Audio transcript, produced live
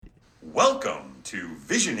Welcome to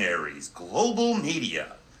Visionaries Global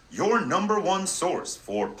Media, your number one source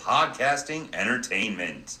for podcasting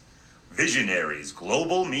entertainment. Visionaries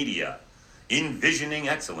Global Media, envisioning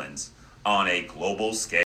excellence on a global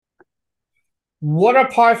scale. What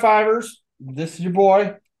up, high fivers? This is your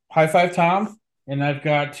boy, High5Tom, and I've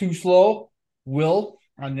got Too Slow, Will,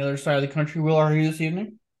 on the other side of the country. Will, are you this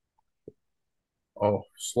evening? Oh,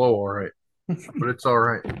 slow, all right. But it's all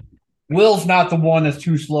right. Will's not the one that's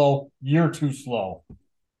too slow. You're too slow.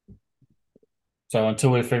 So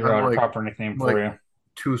until we figure I'm out a like proper nickname I'm for like you,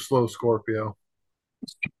 too slow Scorpio.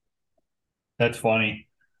 that's funny.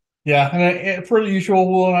 Yeah, and per the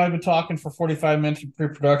usual, Will and I have been talking for 45 minutes in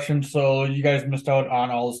pre-production, so you guys missed out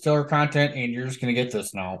on all the stellar content, and you're just gonna get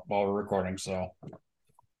this now while we're recording. So,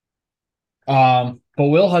 but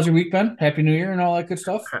Will, how's your week been? Happy New Year and all that good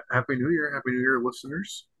stuff. Happy New Year,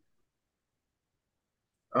 listeners.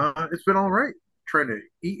 It's been all right. Trying to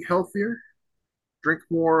eat healthier, drink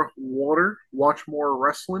more water, watch more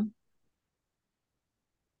wrestling.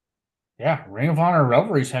 Yeah, Ring of Honor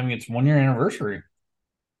Revelry is having its 1 year anniversary.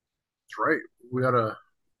 That's right. We gotta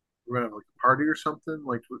we're gonna have like a party or something.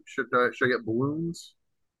 Like, should I get balloons?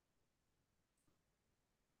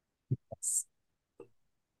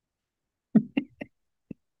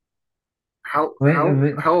 How Ring, how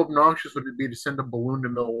ring, how obnoxious would it be to send a balloon to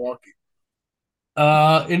Milwaukee?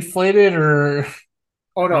 inflated or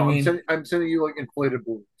Oh I no, I'm mean, sending you like inflated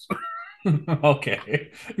balloons. okay.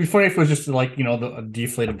 It'd be funny if it was just like the a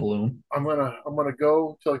deflated balloon. I'm gonna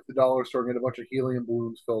go to like the dollar store and get a bunch of helium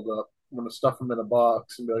balloons filled up. I'm gonna stuff them in a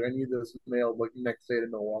box and be like, I need this mailed like next day to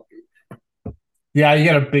Milwaukee. Yeah, you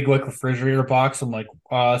got a big like refrigerator box. I'm like,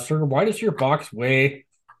 sir, why does your box weigh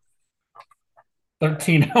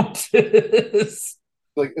 13 ounces?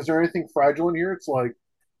 Like, is there anything fragile in here? It's like,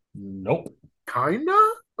 Nope.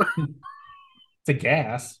 kinda. It's a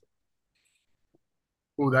gas.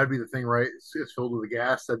 Oh, that'd be the thing, right? It's filled with a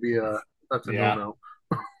gas. That's a no Yeah. no.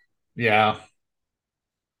 Yeah.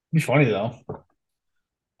 Be funny though.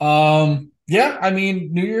 Yeah, I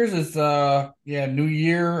mean, New Year's is yeah, New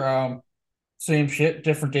Year, same shit,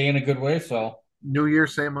 different day in a good way. So New Year,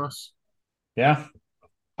 same us. yeah.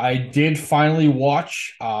 I did finally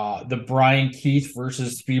watch the Brian Keith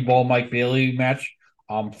versus Speedball Mike Bailey match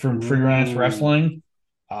from Freelance Ooh, Wrestling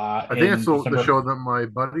I think that's in the December. show that my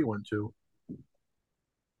buddy went to.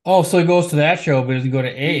 Oh, so he goes to that show, but doesn't go to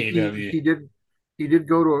He he AAW. he did he did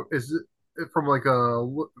go to is it from like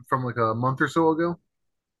a month or so ago?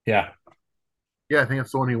 Yeah. Yeah, I think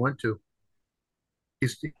that's the one he went to.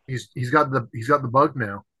 He's got the bug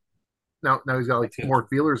now. Now he's got like That's good. more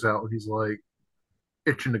feelers out, and he's like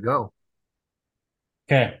itching to go.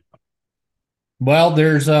 Okay. Well,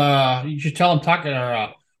 there's you should tell him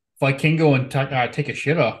Taka Vikingo and Take a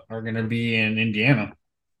Shitta are gonna be in Indiana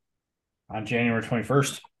on January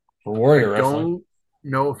 21st for I Warrior Wrestling. don't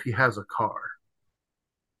know if he has a car.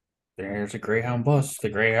 There's a Greyhound bus. The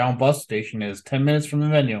Greyhound bus station is 10 minutes from the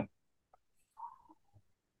venue.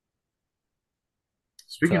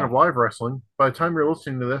 Speaking of So, live wrestling, by the time you're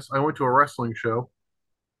listening to this, I went to a wrestling show.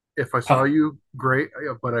 If I saw huh, you, great,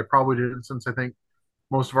 but I probably didn't since I think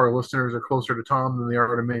most of our listeners are closer to Tom than they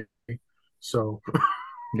are to me. So,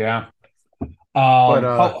 yeah.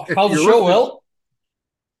 but if How's the you're show, listening, Will?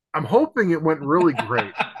 I'm hoping it went really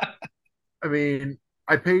great. I mean,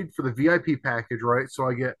 I paid for the VIP package, right? So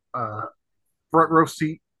I get front row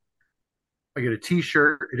seat. I get a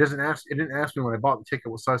T-shirt. It didn't ask me when I bought the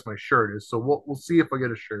ticket what size my shirt is. So we'll see if I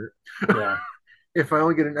get a shirt. Yeah, If I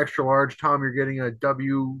only get an extra large, Tom, you're getting a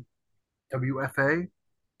WFA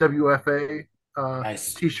WFA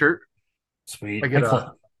nice, T-shirt. I sweet. get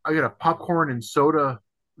a popcorn and soda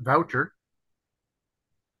voucher,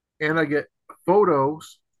 and I get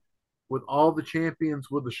photos with all the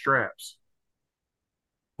champions with the straps.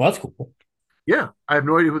 Well, that's cool. Yeah, I have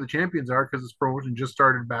no idea who the champions are because this promotion just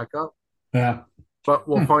started back up, Yeah. but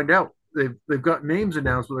we'll Hmm. find out. They've got names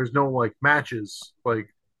announced, but there's no like matches like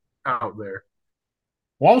out there.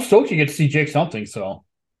 Well, I'm stoked you get to see Jake something. So,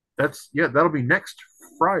 That'll be next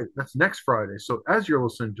Friday. That's next Friday. So as you're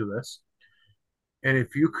listening to this, and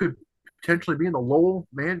if you could potentially be in the Lowell,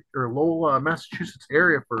 Massachusetts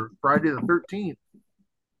area for Friday the 13th,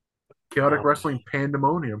 Chaotic oh, Wrestling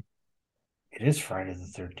Pandemonium. it is Friday the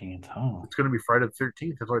 13th. Huh. It's going to be Friday the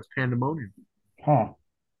 13th. That's why it's Pandemonium. Huh.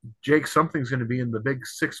 Jake something's going to be in the big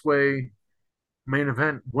six-way main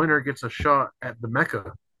event. Winner gets a shot at the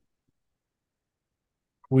Mecca.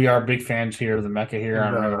 We are big fans here of the Mecca here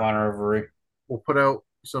And on Ring of Honor Reverie. we'll put out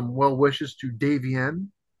some well wishes to Davienne,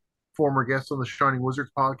 former guest on the Shining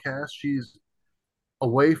Wizards podcast. She's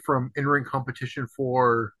away from in ring competition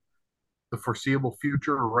for the foreseeable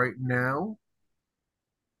future right now.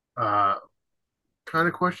 Uh, kind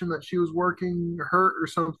of question that she was working hurt or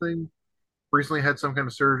something. Recently had some kind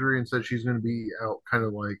of surgery and said she's going to be out kind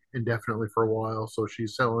of like indefinitely for a while. So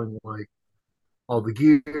she's selling like all the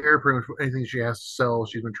gear, pretty much anything she has to sell.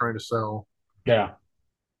 She's been trying to sell. Yeah.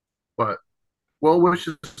 But well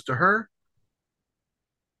wishes to her.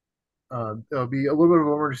 It'll be a little bit of a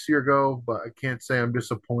bummer to see her go, but I can't say I'm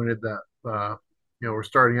disappointed that we're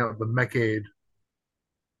starting out with the Mechade.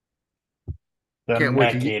 The Can't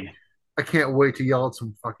wait to Mechade. I can't wait to yell at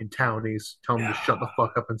some fucking townies, tell them to shut the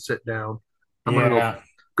fuck up and sit down. I'm gonna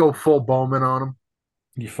go full Bowman on them.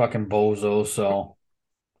 You fucking bozo. So,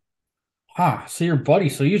 so your buddy.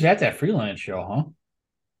 So he was at that freelance show, huh?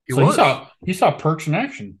 He saw Perks in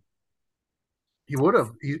action. He would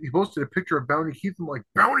have. He posted a picture of Bounty Keith. I'm like,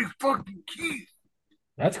 Bounty fucking Keith.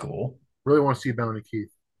 That's cool. Really want to see Bounty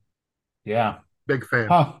Keith. Yeah. Big fan.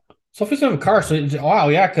 Huh. So if he's in a car, so wow,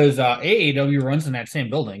 yeah, because AAW runs in that same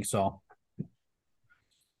building, so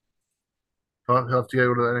He'll have to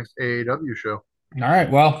go to the next AAW show. All right.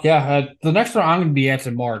 Well, yeah, the next one I'm going to be at's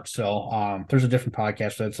in March, so there's a different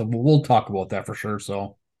podcast that, so we'll talk about that for sure.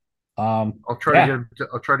 So, I'll try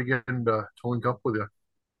to get him to link up with you.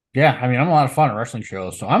 Yeah, I mean, I'm a lot of fun at wrestling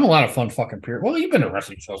shows, so I'm a lot of fun fucking period. Well, you've been to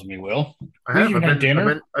wrestling shows with me, Will. I have. I've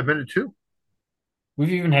been to two.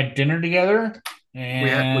 We've even had dinner together.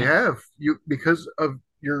 And we have you because of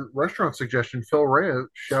your restaurant suggestion. Phil Ray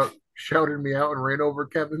shouted me out and ran over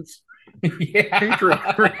Kevin's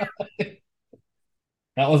Patreon.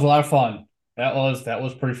 That was a lot of fun. That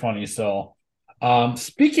was pretty funny. So,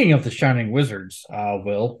 speaking of the Shining Wizards,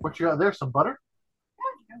 Will, what you got there? Some butter?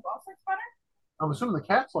 Yeah, you also like butter. I'm assuming the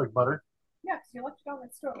cats like butter. Yes, you left it on the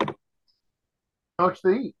stove. How much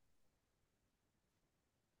they eat?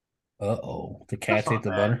 The cats ate the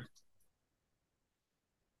butter.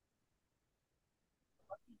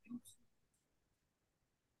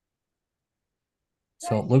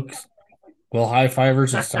 So it looks well. High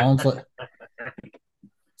fivers. It sounds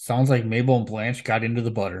like Mabel and Blanche got into the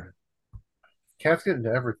butter. Cats get into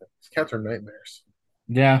everything. These cats are nightmares.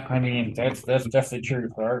 Yeah, I mean that's definitely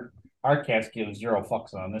true. Our cats give zero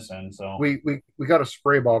fucks on this end. So we got a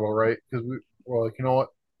spray bottle, right? Because we're like, you know what,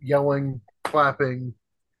 yelling, clapping,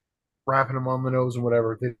 wrapping them on the nose and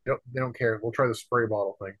whatever. They don't care. We'll try the spray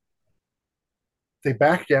bottle thing. They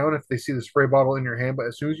back down if they see the spray bottle in your hand, but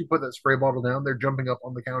as soon as you put that spray bottle down, they're jumping up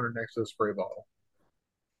on the counter next to the spray bottle.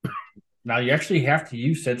 Now you actually have to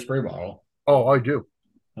use said spray bottle. Oh, I do.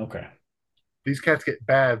 Okay. These cats get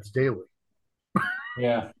baths daily.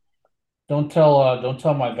 Yeah. Don't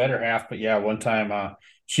tell my better half, but yeah, one time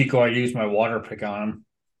Chico, I used my water pick on him.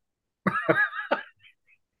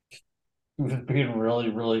 He was being really,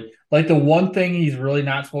 really like the one thing he's really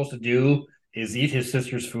not supposed to do is eat his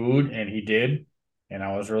sister's food, and he did. And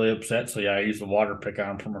I was really upset. So yeah, I used the water pick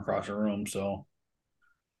on him from across the room. So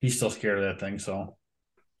he's still scared of that thing. So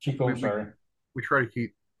Chico, I'm sorry. We try to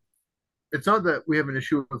keep. It's not that we have an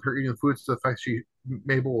issue with her eating the food. It's the fact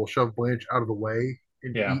Mabel will shove Blanche out of the way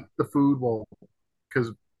and eat the food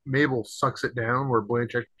because Mabel sucks it down, where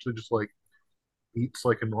Blanche actually just like eats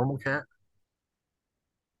like a normal cat.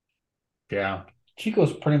 Yeah,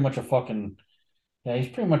 Chico's pretty much he's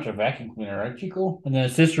pretty much a vacuum cleaner, right, Chico? And then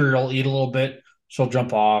his sister will eat a little bit. She'll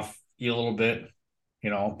jump off, eat a little bit,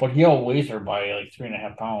 but he outweighs her by like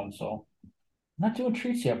 3.5 pounds. So I'm not doing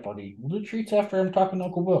treats yet, buddy. We'll do treats after I'm talking to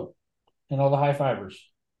Uncle Will and all the high fivers.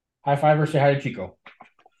 High fivers, say hi to Chico.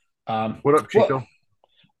 What up, Chico?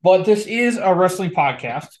 But this is a wrestling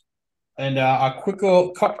podcast, and a quick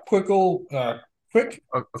couple.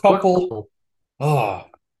 Oh,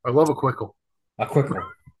 I love a quickle. A quickle.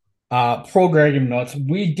 Programming notes.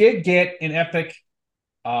 We did get an epic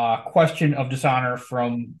question of dishonor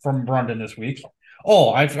from Brandon this week.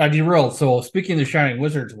 Oh, I derailed. So speaking of the Shining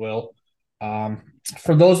Wizards, Will,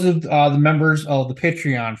 for those of the members of the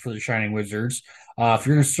Patreon for the Shining Wizards, if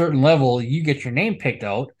you're in a certain level, you get your name picked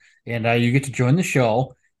out, and you get to join the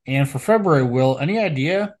show. And for February, Will, any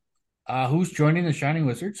idea who's joining the Shining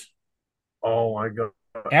Wizards? Oh my god!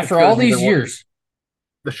 After all these years.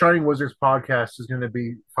 The Shining Wizards podcast is going to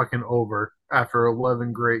be fucking over after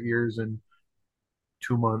 11 great years and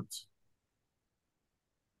 2 months.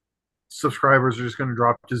 Subscribers are just going to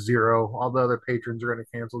drop to 0. All the other patrons are going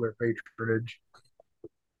to cancel their patronage.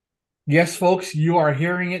 Yes, folks, you are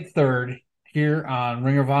hearing it third here on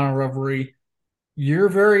Ring of Honor Revelry. Your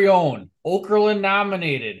very own Okerlund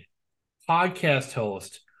nominated podcast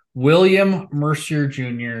host, William Mercier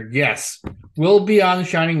Jr. Yes, will be on the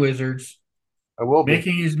Shining Wizards. I will be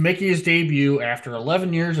making his debut after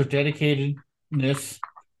 11 years of dedicatedness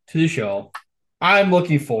to the show. I'm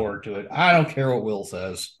looking forward to it. I don't care what Will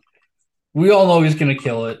says. We all know he's going to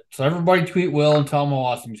kill it. So everybody tweet Will and tell him how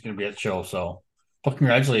awesome he's going to be at the show. So, but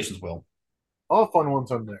congratulations, Will. All the fun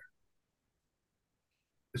ones on there.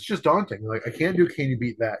 It's just daunting. Like, I can't do Can You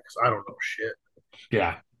Beat That because I don't know shit.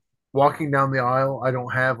 Yeah. Walking down the aisle, I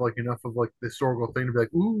don't have like enough of like the historical thing to be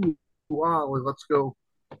like, ooh, wow, like, let's go.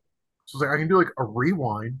 So it's like I can do like a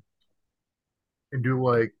rewind and do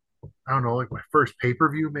like, I don't know, like my first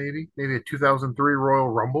pay-per-view, maybe a 2003 Royal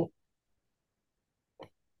Rumble.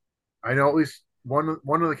 I know at least one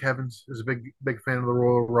of the Kevins is a big fan of the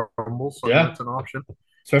Royal Rumble, so I mean Yeah. that's an option.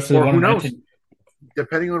 Especially the Or one who in knows? 19.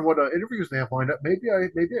 Depending on what interviews they have lined up, maybe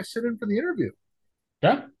I sit in for the interview.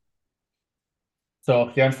 Yeah.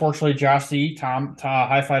 So, yeah, unfortunately, Josh C,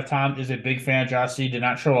 High5Tom is a big fan of Josh C. Did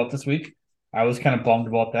not show up this week. I was kind of bummed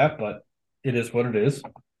about that, but it is what it is.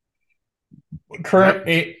 Current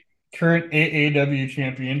Happens. current AAW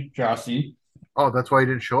champion, Josh C. Oh, that's why he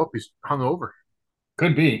didn't show up. He's hungover.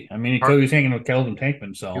 Could be. I mean, he Part could be hanging with Kelvin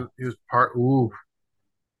Tankman, he, so he was part. Ooh,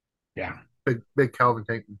 yeah. big Calvin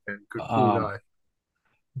Tankman fan. Cool Um, guy.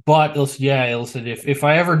 but listen, if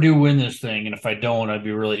I ever do win this thing, and if I don't, I'd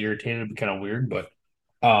be really irritated. It'd be kind of weird, but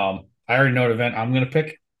I already know the event I'm gonna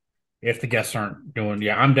pick. If the guests aren't doing,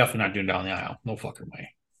 yeah, I'm definitely not doing down the aisle. No fucking way.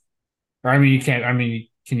 Or I mean, you can't. I mean,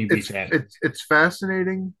 can you beat It's that? it's it's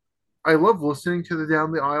fascinating. I love listening to the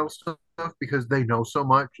down the aisle stuff because they know so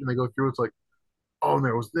much and they go through. It's like, oh, and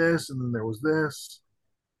there was this, and then there was this,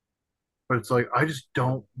 but it's like I just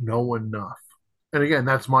don't know enough. And again,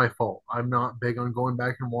 that's my fault. I'm not big on going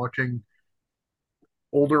back and watching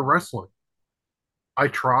older wrestling. I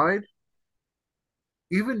tried,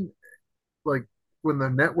 even like when the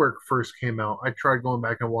network first came out, I tried going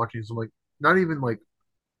back and watching some like not even like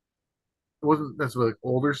it wasn't necessarily like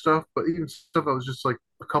older stuff, but even stuff that was just like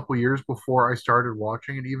a couple years before I started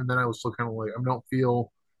watching, and even then I was still kind of like I don't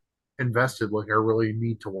feel invested like I really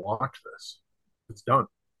need to watch this. It's done.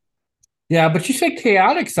 Yeah, but you said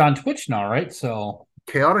Chaotic's on Twitch now, right? So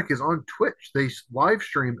Chaotic is on Twitch. They live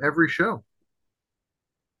stream every show.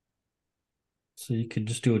 you could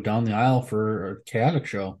just do it down the aisle for a Chaotic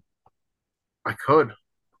show. I could.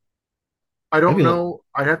 I That'd don't be know.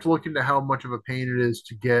 I'd have to look into how much of a pain it is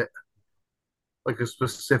to get like a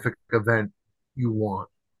specific event you want.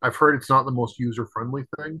 I've heard it's not the most user friendly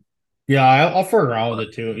thing. yeah. I'll figure around with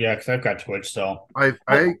it too. Yeah, because I've got Twitch, so I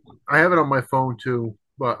I well, I have it on my phone too,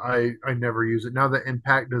 but I never use it now that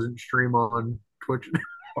Impact doesn't stream on Twitch.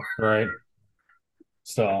 right.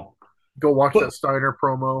 So, Go watch but that Steiner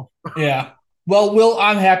promo. yeah. Well, Will,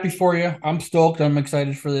 I'm happy for you. I'm stoked. I'm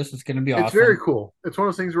excited for this. It's going to be It's very awesome. cool. It's one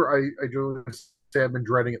of those things where I do say I've been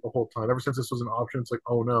dreading it the whole time. Ever since this was an option, it's like,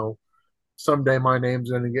 oh no, someday my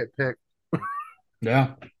name's going to get picked.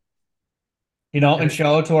 Yeah. And And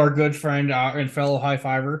shout out to our good friend and fellow high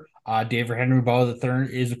fiver, David Henry Ball III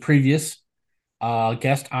is a previous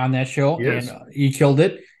guest on that show, he and is. he killed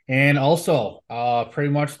it. And also, pretty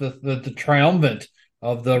much the triumphant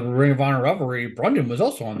of the Ring of Honor Revelry, Brendan was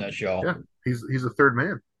also on that show. Yeah, he's a third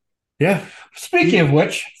man. Yeah. Speaking He, of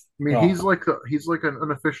which, I mean, oh, he's like an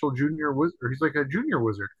unofficial junior wizard. He's like a junior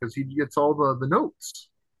wizard because he gets all the notes.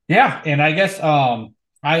 yeah, and I guess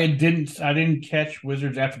I didn't catch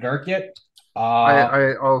Wizards After Dark yet. I Uh,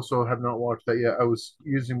 I also have not watched that yet. I was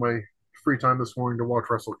using my free time this morning to watch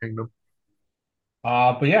Wrestle Kingdom.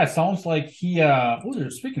 but yeah, it sounds like he.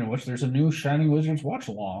 Speaking of which, there's a new Shining Wizards watch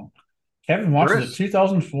along. Kevin There watches the is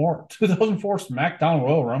 2004 SmackDown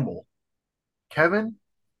Royal Rumble. Kevin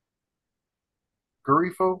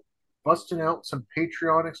Garifo busting out some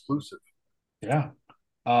Patreon exclusive. Yeah.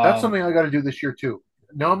 That's Um, something I got to do this year too.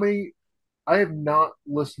 Nami, I have not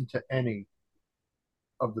listened to any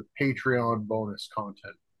of the Patreon bonus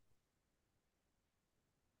content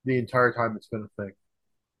the entire time it's been a thing.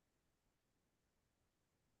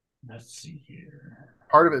 let's see here.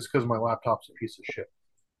 Part of it is because my laptop's a piece of shit,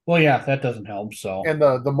 Well, yeah, that doesn't help. So, and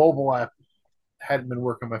the mobile app hadn't been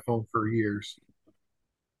working on my phone for years.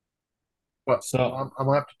 But so I'm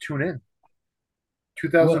gonna have to tune in.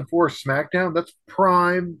 well, 2004 SmackDown. That's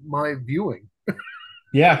prime my viewing.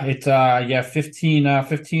 yeah, it's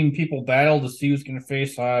 15 people battle to see who's going to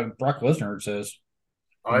face Brock Lesnar. It says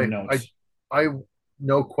in the I I notes. I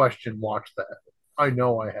no question watched that. I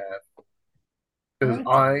know I have because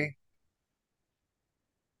What? I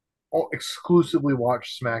exclusively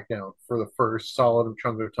watched SmackDown for the first solid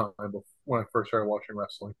chunk of time when I first started watching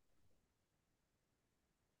wrestling.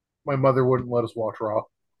 My mother wouldn't let us watch Raw.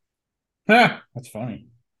 That's funny.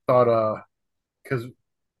 Thought because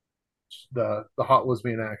the hot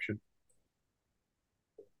lesbian action,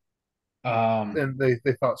 Um, and they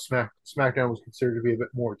thought SmackDown was considered to be a bit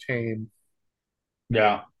more tame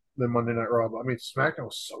Yeah. than Monday Night Raw. I mean, SmackDown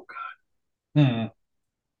was so good. Hmm.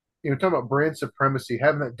 Talking about brand supremacy,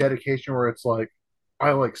 having that dedication where it's like,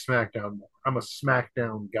 I like SmackDown more. I'm a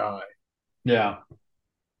SmackDown guy. Yeah.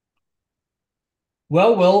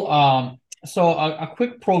 Well, so a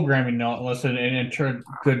quick programming note, listen, and turn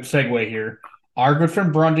good segue here. Our good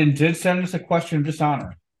friend Brendan did send us a question of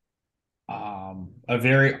dishonor. A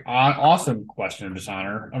very awesome question of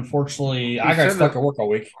dishonor. Unfortunately, He I got sent stuck us at work all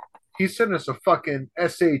week. he sent us a fucking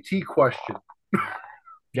SAT question,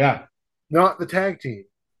 Yeah, not the tag team.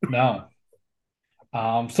 no.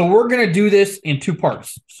 So we're gonna do this in two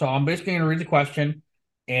parts. So I'm basically gonna read the question,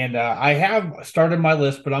 and I have started my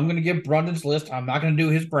list, but I'm gonna give Brendan's list. I'm not gonna do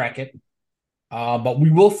his bracket. But we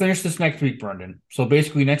will finish this next week, Brendan. So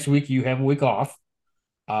basically, next week you have a week off.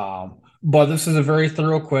 But this is a very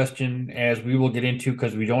thorough question, as we will get into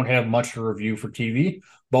because we don't have much to review for TV.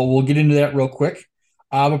 But we'll get into that real quick.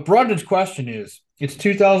 But Brendan's question is: It's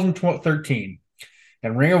 2013,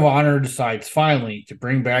 and Ring of Honor decides finally to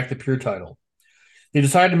bring back the pure title. They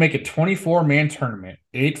decided to make a 24-man tournament,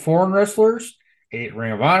 8 foreign wrestlers, 8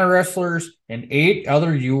 Ring of Honor wrestlers, and 8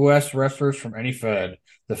 other U.S. wrestlers from any Fed.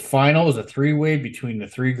 The final is a three-way between the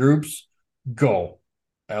three groups. Go.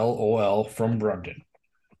 LOL from Brendan.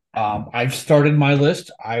 I've started my list.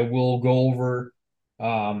 I will go over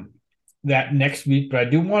um, that next week, but I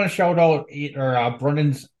do want to shout out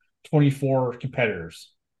Brendan's 24 competitors.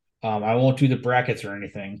 I won't do the brackets or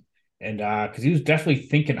anything, and because he was definitely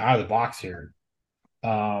thinking out of the box here.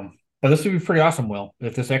 But this would be pretty awesome, Will,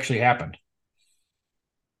 if this actually happened.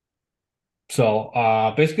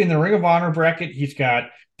 So basically in the Ring of Honor bracket, he's got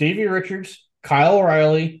Davey Richards, Kyle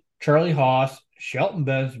O'Reilly, Charlie Haas, Shelton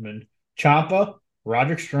Benjamin, Ciampa,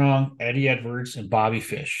 Roderick Strong, Eddie Edwards, and Bobby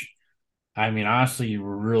Fish. I mean, honestly, you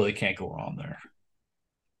really can't go wrong there.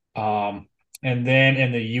 And then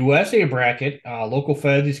in the USA bracket, local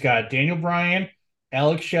feds, he's got Daniel Bryan,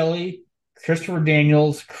 Alex Shelley, Christopher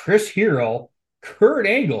Daniels, Chris Hero, Kurt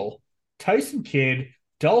Angle, Tyson Kidd,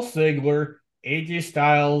 Dolph Ziggler, AJ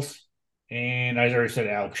Styles, and I already said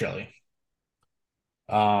Alex Shelley.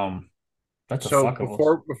 Um, that's a So fuck of us.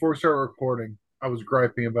 before we start recording, I was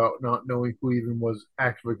griping about not knowing who even was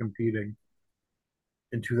actively competing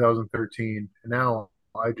in 2013, and now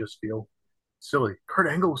I just feel silly. Kurt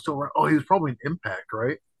Angle was still around. Oh, he was probably in Impact,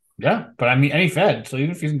 right? Yeah, but I mean, any Fed. So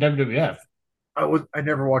even if he's in WWF, I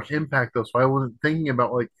never watched Impact though, so I wasn't thinking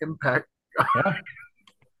about like Impact. yeah.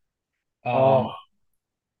 Oh, Um,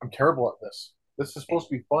 I'm terrible at this. This is supposed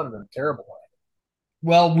to be fun, and I'm terrible at it.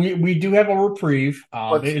 well, we do have a reprieve.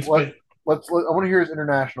 Let's It's let been I want to hear his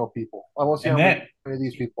international people. I want to see and how many that of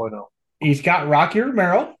these people I know. he's got Rocky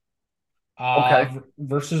Romero. Okay,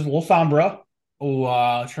 Versus Lil Sombra, who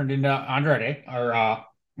turned into Andrade or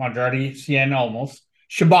Andrade Cien almost.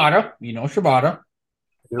 Shibata, you know Shibata.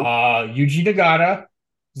 I do. Yuji Nagata,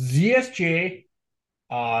 ZSJ,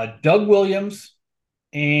 Doug Williams,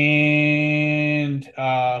 and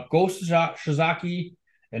Shizaki,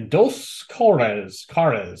 and Dos Cares.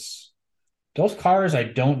 Dos Cares, I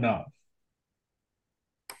don't know.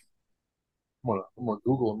 I'm gonna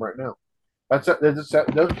Google them right now. That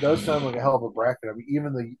does sound like a hell of a bracket. I mean,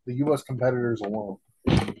 even the U.S. competitors alone.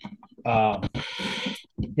 Um,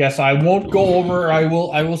 yes, I won't go over. I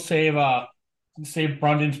will save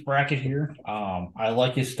Brandon's bracket here. I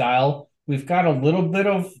like his style. We've got a little bit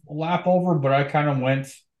of lap over, but I kind of went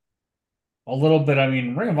a little bit. I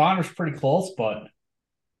mean, Ring of Honor's pretty close, but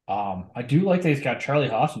I do like that he's got Charlie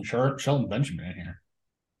Haas and Sheldon Benjamin in here.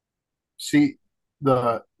 See,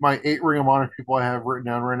 the my 8 Ring of Honor people I have written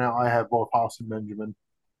down right now. I have both Haas and Benjamin.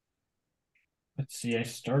 Let's see. I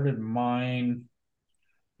started mine.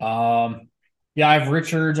 Um, yeah, I have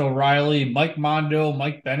Richards, O'Reilly, Mike Mondo,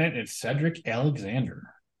 Mike Bennett, and Cedric Alexander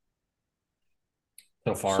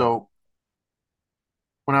so far. So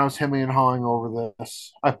when I was hemming and hawing over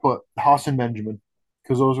this, I put Haas and Benjamin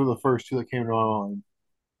because those were the first two that came to my mind.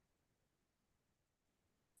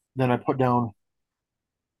 Then I put down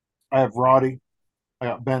I have Roddy, I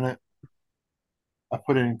got Bennett, I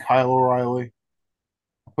put in Kyle O'Reilly,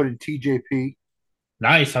 I put in TJP,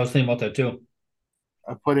 Nice. I was thinking about that too.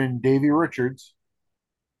 I put in Davey Richards,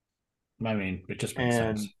 I mean, it just makes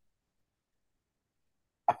and sense.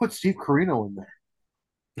 I put Steve Carino in there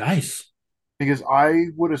Nice. because I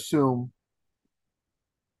would assume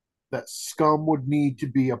that Scum would need to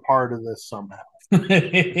be a part of this somehow.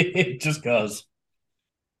 Just cause.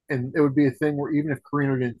 And it would be a thing where even if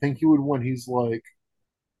Carino didn't think he would win, he's like,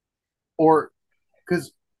 or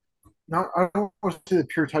because not I don't want to say the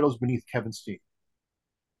pure titles beneath Kevin Steen,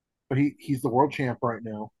 but he's the world champ right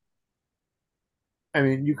now. I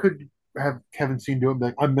mean, you could have Kevin Steen do it and be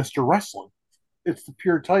like, I'm Mr. Wrestling. It's the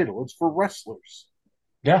pure title. It's for wrestlers.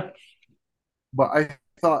 Yeah. But I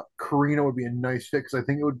thought Carino would be a nice fit because I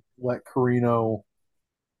think it would let Carino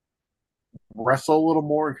wrestle a little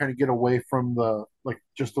more and kind of get away from the like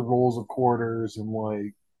just the roles of quarters and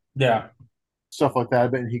like Yeah. stuff like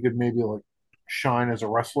that. But he could maybe like shine as a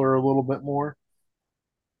wrestler a little bit more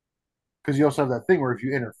because you also have that thing where if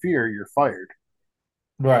you interfere, you're fired.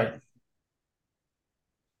 Right.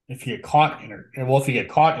 If you get caught if you get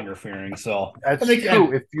caught interfering, so I That's think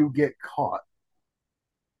true if you get caught.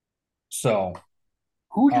 so.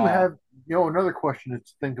 Who would you Uh, have? Another question to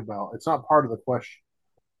think about. It's not part of the question,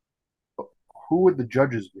 but who would the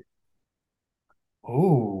judges be?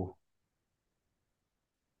 ooh,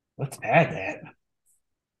 let's add that.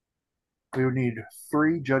 We would need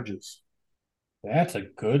 3 judges That's a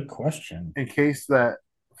good question. in case that,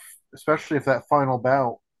 especially if that final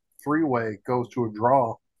bout 3-way goes to a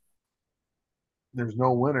draw, there's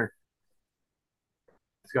no winner.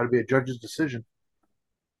 It's got to be a judge's decision.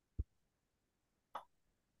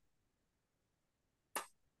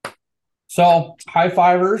 So high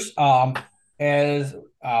fivers, as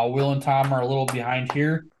Will and Tom are a little behind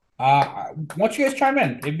here. Why don't you guys chime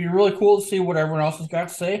in? It'd be really cool to see what everyone else has got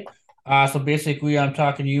to say. So basically, I'm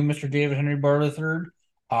talking to you, Mr. David Henry Barr III,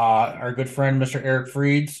 our good friend, Mr. Eric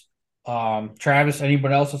Freeds, Travis,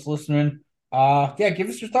 anybody else that's listening. Yeah, give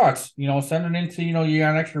us your thoughts. Send it into, you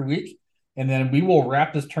got an extra week, and then we will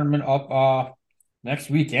wrap this tournament up next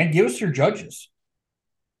week. And give us your judges.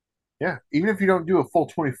 Yeah, even if you don't do a full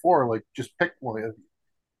 24, like just pick one.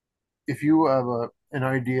 If you have an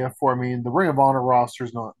idea for, I mean, the Ring of Honor roster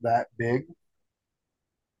is not that big,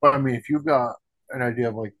 but I mean, if you've got an idea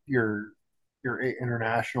of like your 8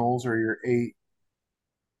 internationals or your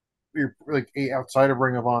like 8 outside of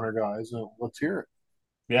Ring of Honor guys, let's hear it.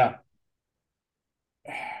 Yeah.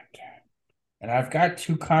 And I've got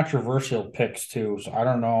 2 controversial picks too, so I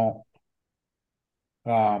don't know.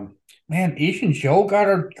 Man, Asian Joe got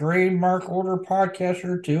a gray mark order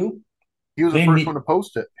podcaster too. He was the They first one need, to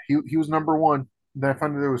post it. He was number one. Then I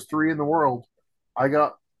found out there was 3 in the world. I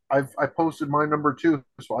got I posted my number 2,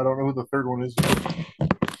 so I don't know who the third one is.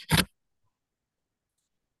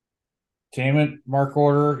 damn it, mark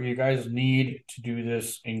order. You guys need to do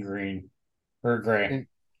this in green or gray. And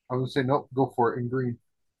I was gonna say nope, go for it in green.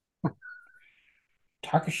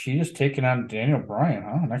 Takashi's taking on Daniel Bryan,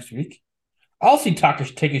 huh? Next week. I'll see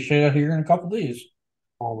Takashi take a shit out here in a couple days.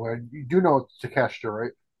 Oh man, you do know it's Takeshita,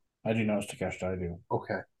 right? I do know it's Takeshita. I do.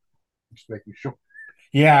 Okay, just making sure.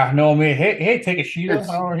 Yeah, no, man. Hey, take a sheet It's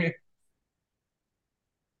over here.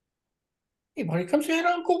 Hey, buddy, come say hi to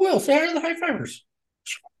Uncle Will. Say hi to the high fivers.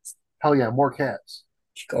 hell yeah, more cats.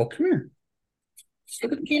 Chico, come here. Just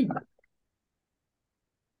look at the camera.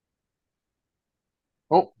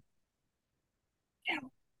 Oh, Yeah.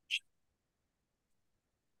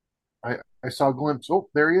 I saw a glimpse. Oh,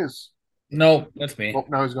 there he is. No, that's me. Oh,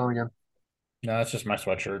 now he's gone again. No, that's just my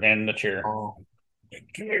sweatshirt and the chair. Oh,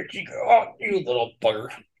 Come here, Chico. Oh, you little bugger.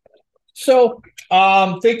 So,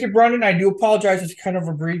 thank you, Brendan. I do apologize. It's kind of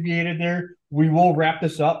abbreviated there. We will wrap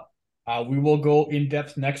this up. We will go in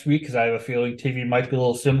depth next week because I have a feeling TV might be a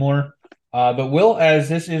little similar. But Will, as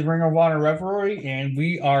this is Ring of Honor Revelry, and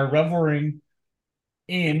we are reveling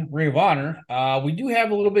in Ring of Honor, we do have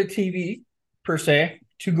a little bit of TV per se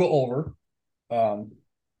to go over.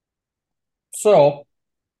 So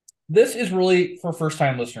this is really for first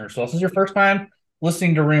time listeners. So if this is your first time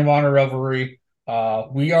listening to Ring of Honor Revelry,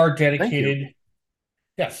 we are dedicated.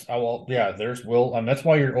 Yes, I will. Yeah, there's Will. That's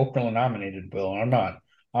why you're openly nominated, Will. And I'm not.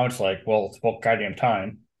 I'm just like, well, it's about goddamn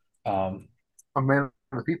time. a man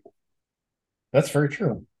of the people. That's very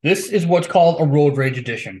true. This is what's called a road rage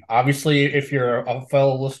edition. Obviously, if you're a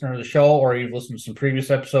fellow listener of the show or you've listened to some previous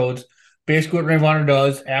episodes, basically what Ring of Honor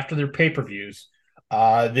does after their pay-per-views,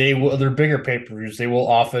 their bigger pay-per-views, they will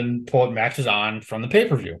often put matches on from the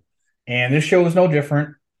pay-per-view. And this show is no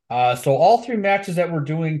different. So all 3 matches that we're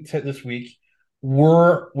doing this week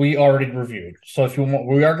we already reviewed. So if you want,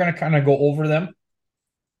 we are going to kind of go over them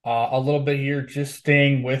a little bit here, just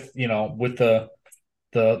staying with the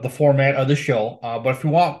format of the show. But if you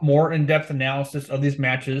want more in-depth analysis of these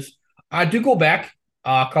matches, I do go back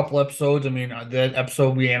a couple episodes. I mean, the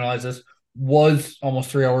episode we analyzed this was almost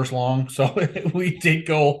 3 hours long, so we did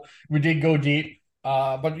go deep.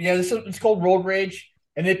 But yeah, it's called Road Rage,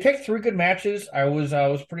 and they picked 3 good matches. I was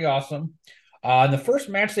pretty awesome. And the first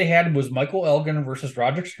match they had was Michael Elgin versus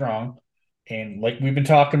Roderick Strong, and like we've been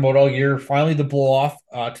talking about all year, finally the blow off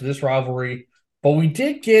to this rivalry. But we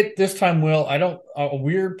did get this time, Will, a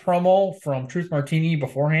weird promo from Truth Martini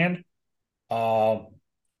beforehand, uh,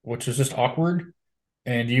 which was just awkward.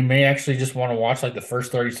 and you may actually just want to watch like the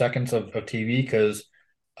first 30 seconds of TV because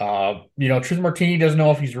Truth Martini doesn't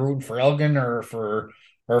know if he's rooting for Elgin or for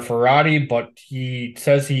Roddy, but he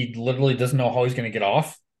says he literally doesn't know how he's going to get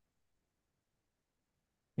off.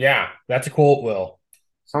 Yeah, that's a quote, Will.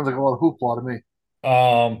 Sounds like a lot of hoopla to me.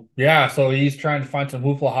 Yeah, so he's trying to find some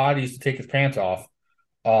hoopla hotties to take his pants off.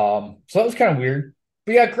 So that was kind of weird.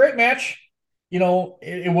 But yeah, great match.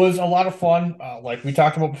 It was a lot of fun. Like we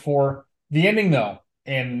talked about before. The ending though,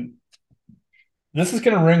 and this is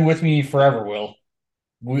gonna ring with me forever, Will.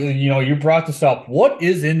 You brought this up. What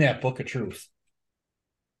is in that book of truth?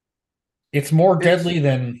 It's more It's deadly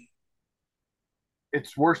than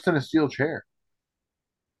it's worse than a steel chair.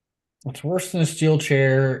 it's worse than a steel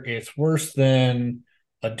chair. It's worse than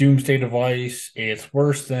a doomsday device. It's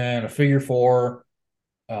worse than a figure four.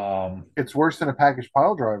 Um, It's worse than a package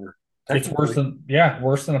pile driver, it's worse technically. than yeah,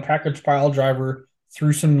 worse than a package pile driver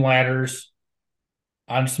through some ladders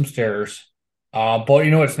on some stairs. But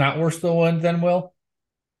it's not worse though than Will.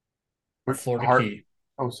 But Florida heart, Key.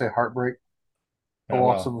 I would say heartbreak, the Yeah,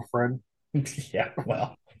 loss of well, a friend. yeah,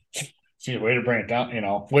 well, gee, way to bring it down.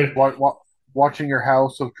 Way Watching your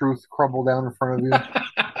house of truth crumble down in front of you.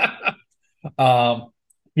 Um,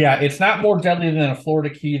 yeah, it's not more deadly than a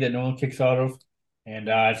Florida Key that no one kicks out of, and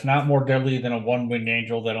it's not more deadly than a one-winged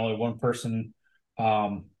angel that only one person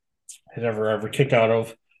um has ever kicked out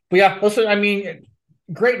of. But yeah, listen, I mean,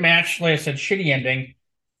 great match. Like I said, shitty ending.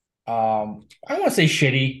 I don't want to say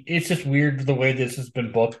shitty. It's just weird the way this has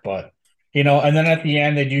been booked, but and then at the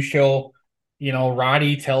end they do show,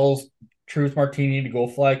 Roddy tells Truth Martini to go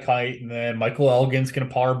fly a kite, and then Michael Elgin's gonna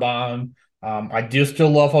power bomb. I do still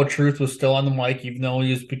love how Truth was still on the mic, even though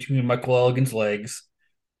he was between Michael Elgin's legs.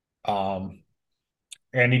 Um,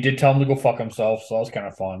 and he did tell him to go fuck himself, so that was kind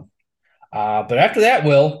of fun. But after that,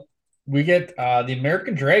 Will, we get the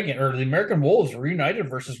American Dragon or the American Wolves reunited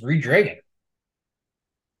versus Redragon.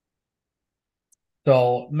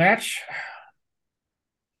 So match.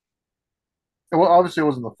 Well, obviously, it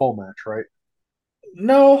wasn't the full match, right?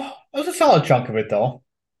 No, it was a solid chunk of it though.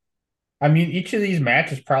 I mean, each of these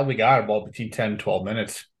matches probably got about between 10 and 12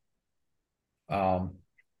 minutes. Um,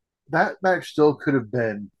 That match still could have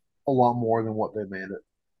been a lot more than what they made it.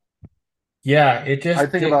 yeah, it I just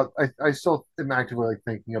think did. about, I still am actively like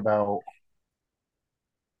thinking about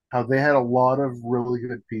how they had a lot of really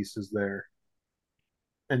good pieces there,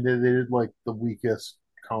 and then they did like the weakest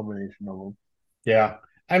combination of them. Yeah.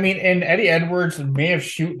 I mean, and Eddie Edwards may have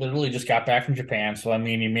literally just got back from Japan, so I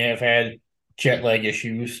mean, he may have had jet lag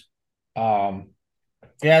issues. Um,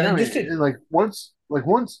 yeah, I they mean, just did. and once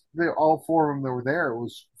they all four of them that were there, it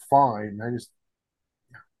was fine.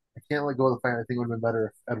 I can't let go of the fact I think it would have been better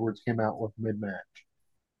if Edwards came out with mid match.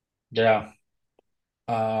 Yeah.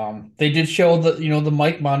 They did show the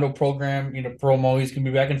Mike Mondo program, promo. He's gonna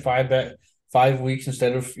be back in 5 weeks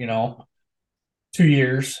instead of 2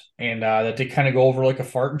 years, and that did kind of go over like a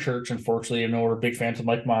fart in church. Unfortunately, we're big fans of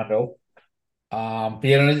Mike Mondo. But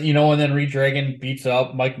and then Reed Dragon beats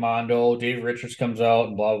up Mike Mondo. Dave Richards comes out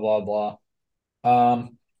and blah blah blah.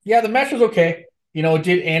 Yeah, the match was okay. It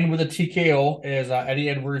did end with a TKO as Eddie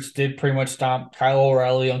Edwards did pretty much stomp Kyle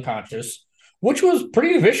O'Reilly unconscious, which was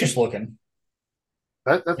pretty vicious looking.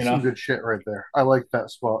 You That's some know. good shit right there. I like that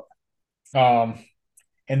spot. Um,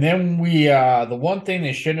 and then the one thing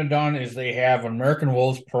they shouldn't have done is they have an American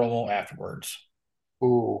Wolves promo afterwards.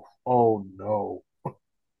 Ooh, oh no,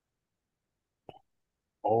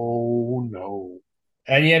 oh no.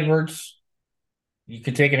 Eddie Edwards, you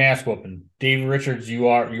can take an ass whooping. Dave Richards, you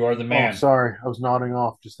are the Oh, man. sorry, I was nodding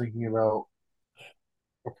off just thinking about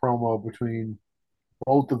a promo between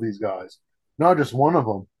both of these guys. Not just one of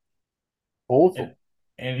them, both of And, them.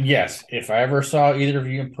 and yes, if I ever saw either of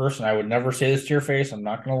you in person, I would never say this to your face. I'm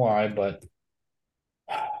not gonna lie, but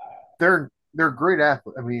They're great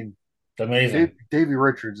athletes. I mean, it's amazing. Davey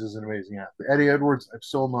Richards is an amazing athlete. Eddie Edwards, I'm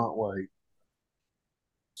still not like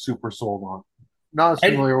super sold on. Not as I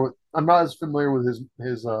familiar with. I'm not as familiar with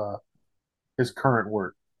his current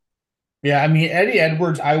work. Yeah, I mean Eddie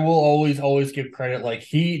Edwards, I will always give credit. Like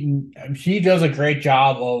he does a great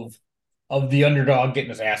job of the underdog getting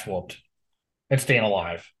his ass whooped and staying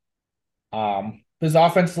alive. His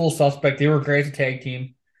offense is a little suspect. They were great as a tag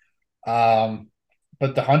team. Um,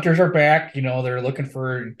 but the Hunters are back. They're looking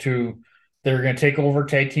they're gonna take over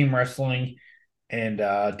tag team wrestling. And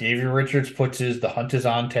Davey Richards puts his "The Hunt is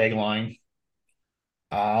on" tagline.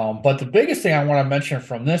 But the biggest thing I want to mention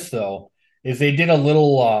from this though is they did a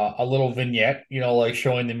little vignette, like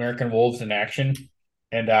showing the American Wolves in action,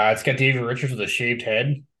 and it's got Davey Richards with a shaved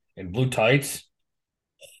head and blue tights.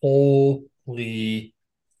 Holy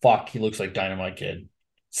fuck, he looks like Dynamite Kid.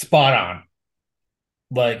 Spot on.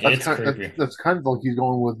 Like That's it's kind of, creepy. that's kind of like he's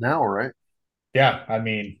going with now, right? Yeah, I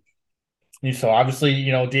mean, so obviously,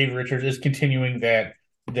 Dave Richards is continuing that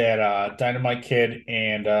Dynamite Kid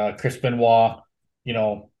and Chris Benoit, you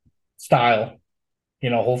know, style.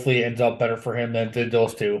 Hopefully it ends up better for him than did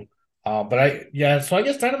those two. So I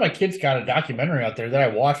guess Dynamite Kid's got a documentary out there that I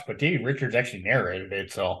watched, but Dave Richards actually narrated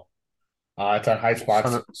it, so it's on High Son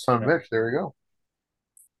Spots. of, son of a bitch. There you go.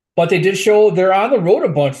 But they did show they're on the road a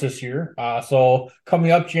bunch this year. So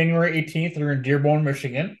coming up January 18th, they're in Dearborn,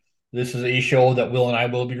 Michigan. This is a show that Will and I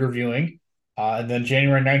will be reviewing. And then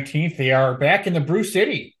January 19th, they are back in the Brew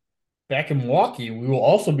City, back in Milwaukee. We will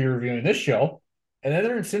also be reviewing this show. And then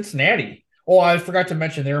they're in Cincinnati. Oh, I forgot to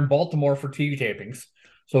mention they're in Baltimore for TV tapings.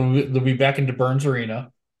 So they'll be back into Burns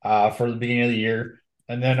Arena for the beginning of the year.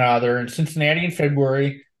 And then they're in Cincinnati in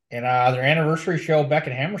February, and their anniversary show back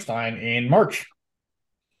in Hammerstein in March.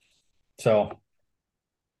 So,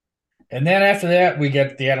 and then after that, we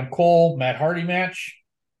get the Adam Cole Matt Hardy match.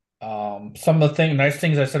 Some of the nice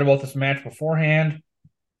things I said about this match beforehand,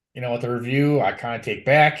 with the review, I kind of take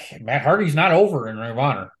back. Matt Hardy's not over in Ring of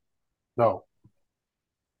Honor. No.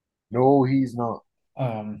 No, he's not.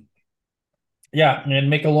 Um, yeah, and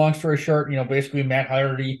make a long story short, basically Matt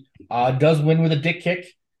Hardy does win with a dick kick,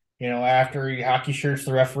 after he hockey shirts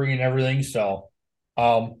the referee and everything. So,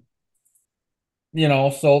 so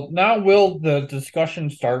now the discussion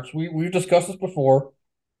starts. We've discussed this before.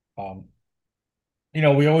 Um,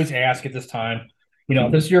 we always ask at this time,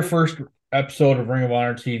 if this is your first episode of Ring of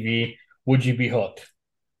Honor TV, would you be hooked?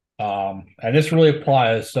 And this really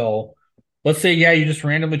applies. So let's say, yeah, you just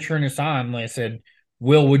randomly turn this on. Like I said,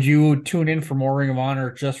 Will, would you tune in for more Ring of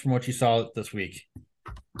Honor just from what you saw this week?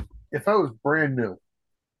 If I was brand new,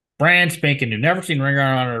 Brand spanking new, never seen Ring of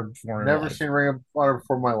Honor before in your never life. seen Ring of Honor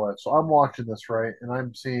before in my life, so I'm watching this, right, and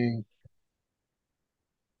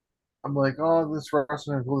I'm like, oh, this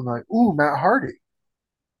wrestling is really like, ooh, Matt Hardy.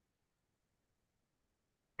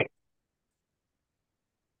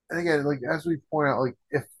 And again, like as we point out, like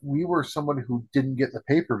if we were somebody who didn't get the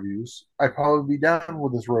pay-per-views, I'd probably be down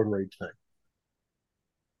with this road rage thing.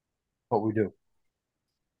 But we do.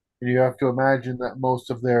 And you have to imagine that most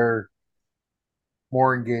of their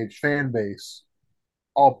more engaged fan base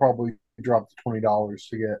all probably drop the $20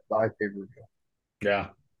 to get the iPay-per-view. Yeah.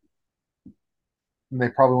 And they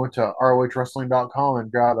probably went to ROHWrestling.com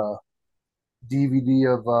and got a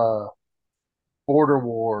DVD of Border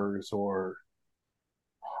Wars or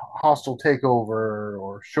Hostile Takeover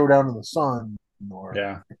or Showdown in the Sun or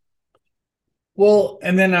Yeah. Well,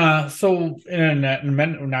 and then so in not an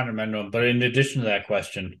amendment, but in addition to that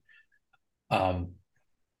question, um,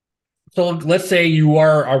 so let's say you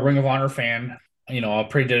are a Ring of Honor fan, a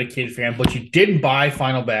pretty dedicated fan, but you didn't buy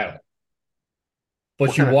Final Battle, but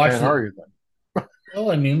what you kind of watched fan it. are you then?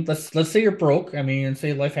 Well, I mean, let's say you're broke. I mean, and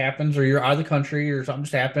say life happens, or you're out of the country, or something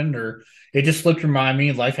just happened, or it just slipped your mind.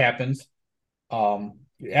 Me, life happens. Um,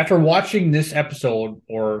 After watching this episode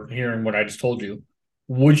or hearing what I just told you,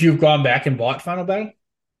 would you have gone back and bought Final Battle?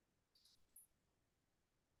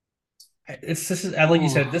 This is like you Ooh,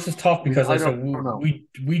 said, this is tough I mean, because I like I said don't know.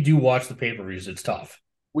 we do watch the pay-per-views. It's tough.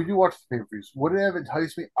 We do watch the pay-per-views. Would it have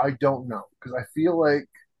enticed me? I don't know because I feel like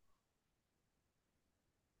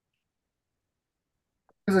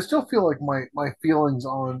because I still feel like my feelings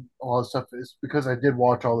on a lot of stuff is because I did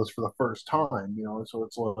watch all this for the first time, So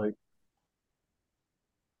it's like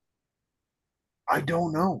I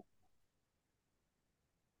don't know.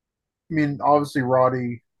 I mean, obviously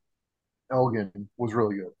Roddy Elgin was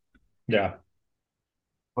really good, Yeah,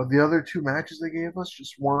 but the other two matches they gave us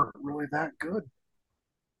just weren't really that good.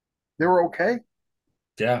 They were okay,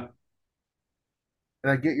 yeah,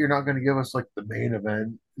 and I get you're not going to give us like the main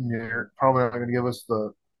event, and you're probably not going to give us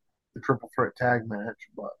the triple threat tag match,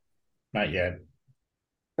 but not yet.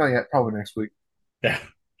 not yet. Probably next week. Yeah.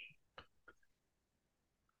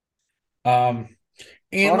 So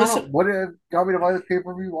And I don't know. listen, What got me to buy the pay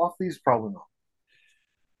per view off these? Probably not.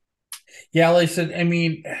 yeah, like I said, I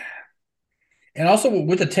mean, and also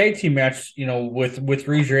with the tag team match, with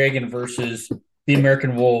Reed Dragon versus the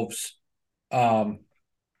American Wolves, um,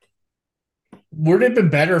 would it have been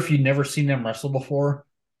better if you'd never seen them wrestle before?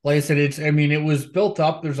 Like I said, I mean, it was built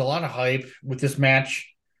up. There's a lot of hype with this match.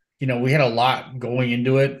 We had a lot going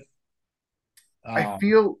into it. I Um,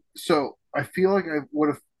 feel so. I feel like I would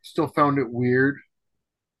have still found it weird.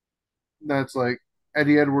 That's like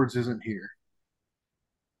Eddie Edwards isn't here.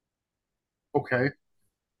 Okay,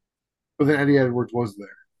 but then Eddie Edwards was there.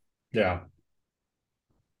 yeah.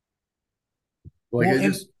 Like Well, it and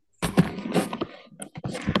just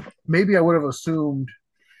maybe I would have assumed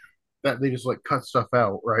that they just like cut stuff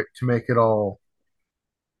out right to make it all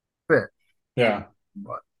fit. yeah.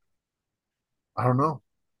 But I don't know.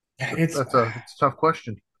 It's It's a tough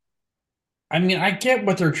question. I mean, I get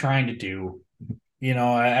what they're trying to do.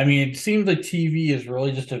 I mean, it seems like TV is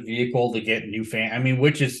really just a vehicle to get new fan. I mean,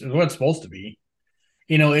 which is what it's supposed to be.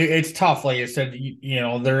 It's tough. Like I said,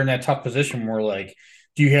 they're in that tough position where, like,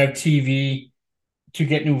 do you have TV to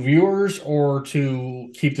get new viewers or to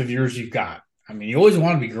keep the viewers you've got? I mean, you always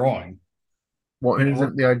want to be growing. Well, You and know,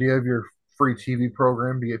 isn't the idea of your free TV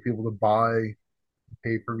program to get people to buy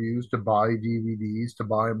pay-per-views, to buy DVDs, to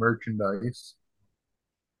buy merchandise?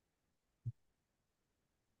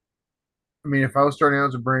 I mean, if I was starting out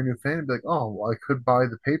as a brand new fan, I'd be like, oh, well, I could buy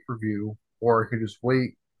the pay-per-view, or I could just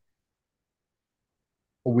wait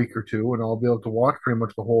a week or two, and I'll be able to watch pretty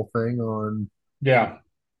much the whole thing on. yeah,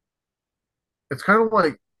 It's kind of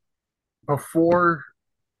like before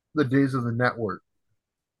the days of the network,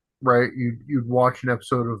 right? You'd watch an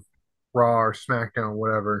episode of Raw or SmackDown,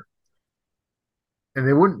 whatever, and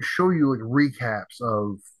they wouldn't show you like recaps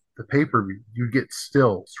of the pay per view. You'd get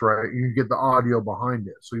stills, right? You'd get the audio behind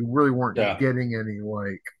it, so you really weren't yeah, getting any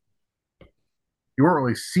like you weren't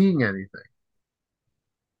really seeing anything.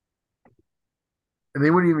 And they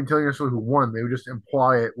wouldn't even tell you necessarily who won. They would just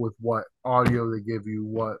imply it with what audio they give you,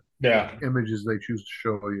 what yeah, images they choose to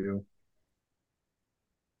show you.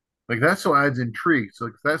 Like that still adds intrigue. So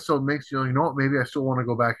like, that still makes you know what, maybe I still want to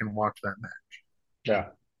go back and watch that match. yeah,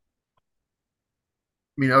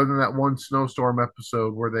 I mean, other than that one snowstorm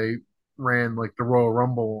episode where they ran like the Royal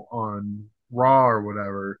Rumble on Raw or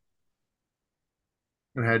whatever,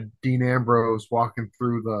 and had Dean Ambrose walking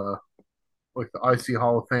through the like the IC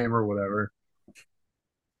Hall of Fame or whatever.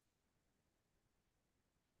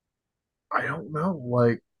 I don't know.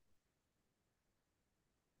 Like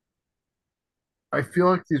I feel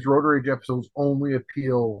like these Road Rage episodes only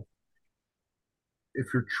appeal if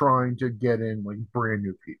you're trying to get in like brand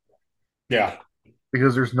new people yeah,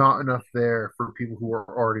 because there's not enough there for people who are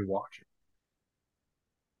already watching.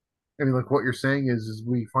 I mean, like what you're saying is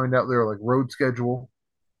we find out their like road schedule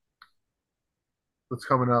that's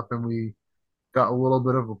coming up, and we got a little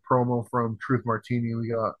bit of a promo from Truth Martini. We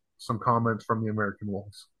got some comments from the American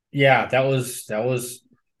Wolves, yeah. That was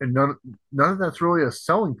and none of that's really a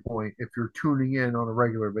selling point if you're tuning in on a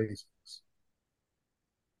regular basis.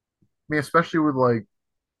 I mean, especially with like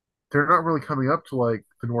they're not really coming up to like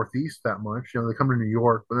the Northeast that much. They come to New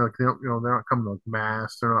York, but like they don't, they're not coming to like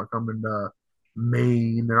Mass. They're not coming to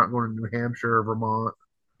Maine. They're not going to New Hampshire or Vermont.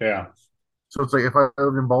 yeah, So it's like if I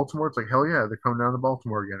lived in Baltimore, it's like hell yeah, they're coming down to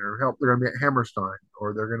Baltimore again, or hell, they're gonna be at Hammerstein,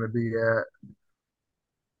 or they're gonna be at.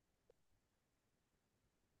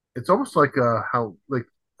 It's almost like how like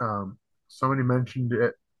somebody mentioned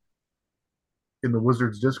it in the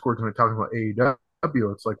Wizards Discord when they're talking about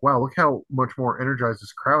AEW. It's like wow, look how much more energized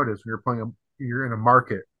this crowd is when you're playing you're in a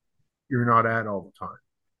market you're not at all the time.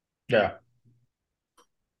 yeah.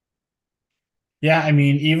 Yeah, I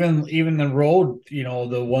mean, even the road,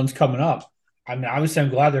 the ones coming up. I mean, obviously, I'm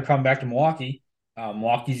glad they're coming back to Milwaukee.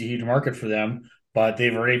 Milwaukee's a huge market for them, but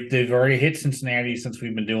they've already hit Cincinnati since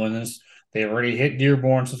we've been doing this. They've already hit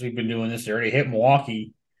Dearborn since we've been doing this. They already hit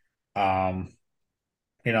Milwaukee. Um,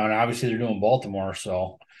 and obviously they're doing Baltimore,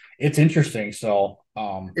 so it's interesting. So,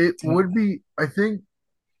 It would be, I think,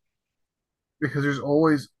 because there's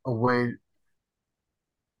always a way.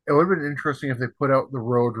 It would have been interesting if they put out the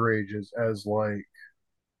road rages as like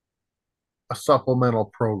a supplemental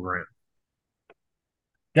program,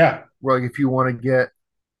 yeah, where like if you want to get,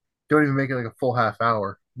 don't even make it like a full half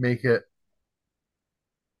hour, make it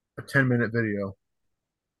a 10-minute video.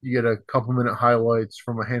 You get a couple minute highlights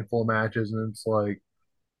from a handful of matches, and it's like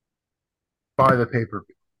buy the pay per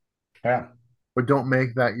view, yeah, but don't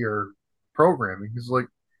make that your programming. Because like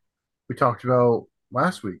we talked about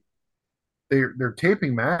last week, they're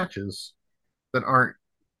taping matches that aren't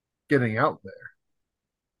getting out there.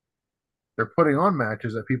 They're putting on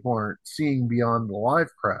matches that people aren't seeing beyond the live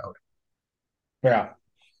crowd. yeah.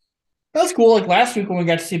 That's cool. Like last week when we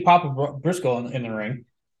got to see Papa Briscoe in the ring.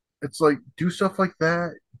 It's like do stuff like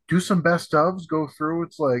that. Do some best ofs. Go through.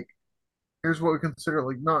 It's like here's what we consider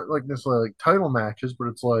like not like necessarily like title matches, but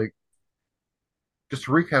it's like just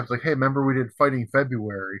recaps. Like, hey, remember we did Fighting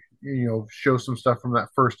February? Show some stuff from that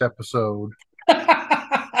first episode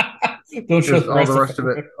Don't show because the rest of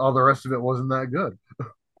it. all the rest of it wasn't that good.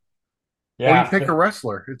 Or you Yeah, pick a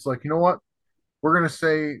wrestler. It's like you know what we're gonna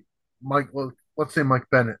say, Mike. Let's say Mike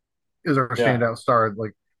Bennett is our yeah, standout star.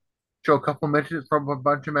 Like show a couple matches from a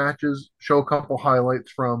bunch of matches, show a couple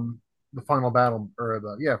highlights from the final battle or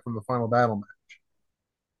from the final battle match.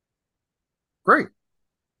 Great.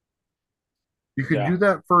 You could yeah. do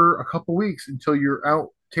that for a couple weeks until you're out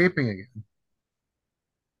taping again.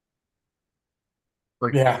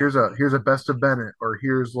 Like Yeah. here's a best of Bennett, or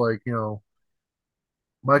here's like,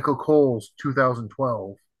 Michael Cole's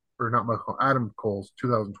 2012, or not Michael, Adam Cole's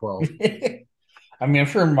 2012. I mean, I'm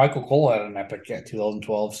sure Michael Cole had an epic at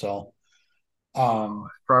 2012. So, um,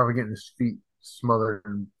 Probably getting his feet smothered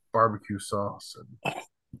in barbecue sauce. And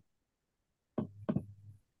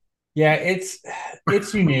yeah, it's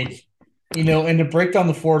unique, and to break down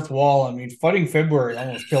the fourth wall. I mean, Fighting February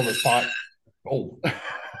almost killed this pot. Oh,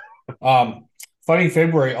 Fighting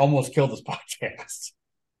February almost killed this podcast.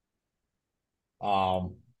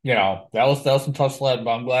 That was some tough sled,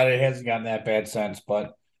 but I'm glad it hasn't gotten that bad since.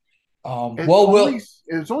 But it's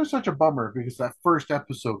always such a bummer because that first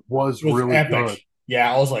episode was it was really good. epic.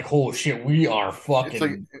 Yeah, I was like, holy shit, we are It's like,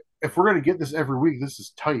 fucking if we're gonna get this every week, this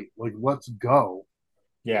is tight. Like, let's go.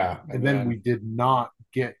 yeah. And then we did not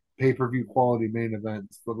get pay-per-view quality main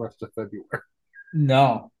events the rest of February.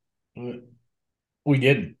 No, we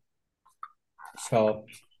didn't. So,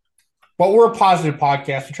 but we're a positive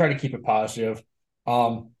podcast. We try to keep it positive.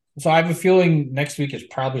 So I have a feeling next week is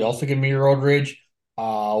probably also going to be Road Rage.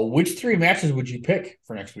 Which three matches would you pick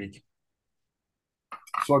for next week?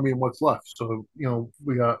 So I mean, what's left? So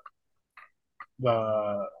we got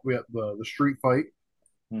the street fight.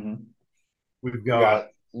 Mm-hmm. We've We got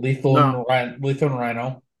Lethal and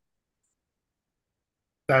Rhino.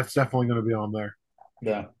 That's definitely going to be on there.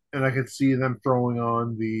 Yeah, And I could see them throwing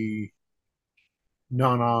on the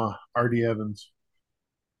Nana RD Evans.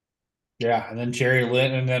 yeah, and then Jerry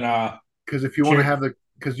Lynn, and then Because if you want to have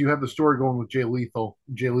because you have the story going with Jay Lethal.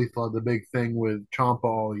 Jay Lethal had the big thing with Ciampa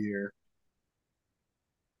all year.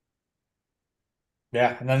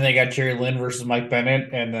 yeah, and then they got Jerry Lynn versus Mike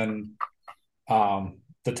Bennett, and then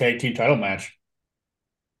the tag team title match.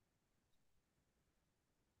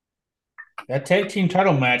 That tag team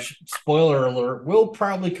title match, spoiler alert, will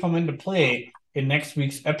probably come into play in next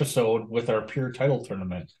week's episode with our pure title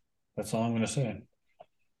tournament. That's all I'm going to say.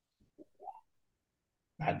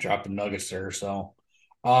 Not dropping nuggets there. So,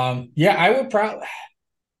 yeah, I would probably.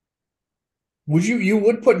 Would you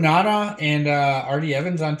would put Nana and RD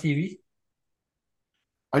Evans on TV?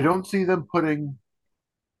 I don't see them putting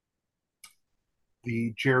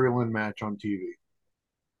the Jerry Lynn match on TV.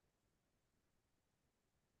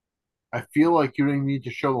 I feel like you don't need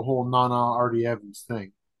to show the whole Nana RD Evans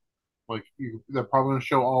thing. Like they're probably going to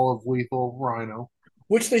show all of Lethal Rhino.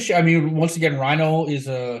 Which they should. I mean, once again, Rhino is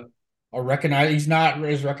a recognized. He's not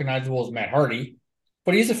as recognizable as Matt Hardy,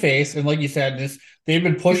 but he's a face. And like you said, they've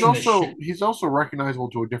been pushing this shit. He's also recognizable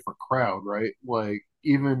to a different crowd, right? Like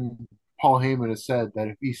even Paul Heyman has said that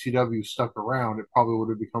if ECW stuck around, it probably would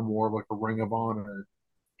have become more of like a Ring of Honor,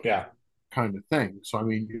 Yeah, kind of thing. So I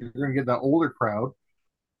mean, you're going to get that older crowd,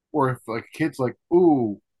 or if like kids like,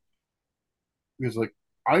 ooh, because like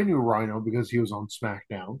I knew Rhino because he was on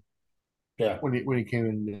SmackDown. yeah, When he came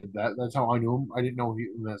in and did that. That's how I knew him. I didn't know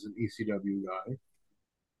him as an ECW guy.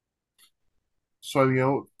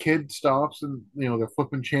 So kid stops and they're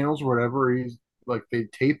flipping channels or whatever. He's like they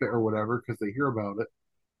tape it or whatever because they hear about it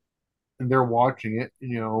and they're watching it.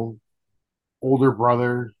 Older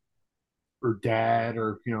brother or dad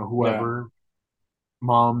or yeah, whoever,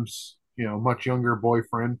 mom's much younger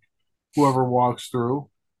boyfriend, whoever walks through,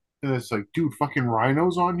 and it's like, dude, fucking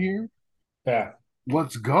Rhino's on here. yeah.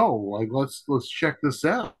 Let's go. Like let's check this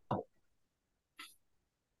out.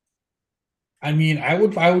 I mean, I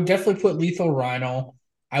would definitely put Lethal Rhino.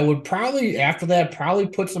 I would probably after that probably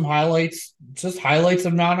put some highlights, just highlights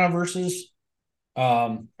of Nana versus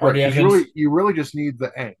Right, RD because Evans. you really just need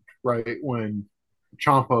the end, right? When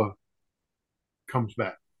Champa comes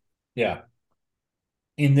back. Yeah.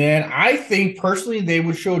 And then I think personally they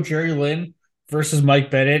would show Jerry Lynn versus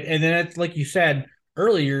Mike Bennett. And then it's like you said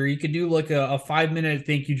earlier, you could do like a 5 minute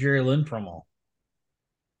thank you, Jerry Lynn promo.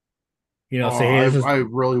 Oh, Say, hey, this is I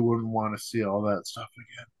really wouldn't want to see all that stuff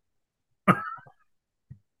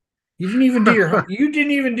you didn't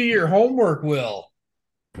even do your homework, Will.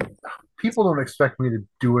 People don't expect me to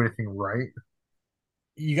do anything right.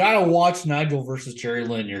 You gotta watch Nigel versus Jerry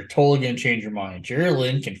Lynn. You're totally gonna change your mind. Jerry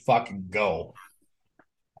Lynn can fucking go.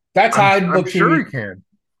 That's how I'd I'm book sure TV he can.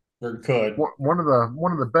 or could. One of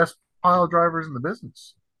the best pile drivers in the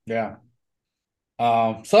business. Yeah.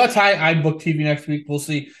 So that's how I'd book TV next week. We'll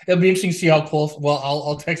see. It'll be interesting to see how close. Well,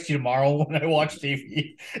 I'll text you tomorrow when I watch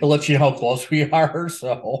TV and let you know how close we are.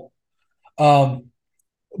 So, um,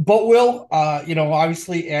 but Will,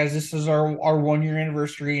 obviously, as this is our 1 year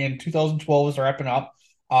anniversary and 2012 is wrapping up.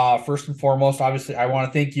 First and foremost, obviously, I want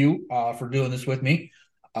to thank you for doing this with me.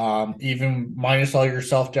 Even minus all your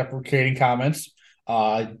self-deprecating comments.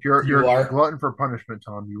 You're You a are glutton for punishment,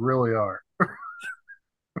 Tom. You really are.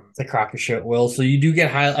 It's a crock of shit, Will. So you do get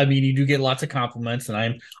high. I mean, you do get lots of compliments,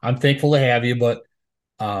 and I'm thankful to have you. But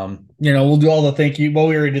we'll do all the thank you. Well,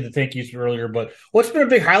 we already did the thank yous earlier. But what's been a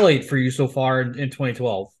big highlight for you so far in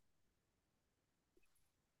 2012?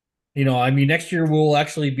 I mean, next year we'll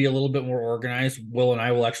actually be a little bit more organized. Will and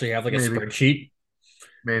I will actually have like a Maybe, spreadsheet,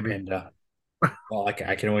 maybe, and well, I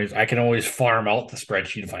can always farm out the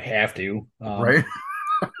spreadsheet if I have to. right?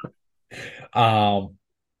 Um,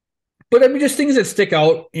 but I mean, just things that stick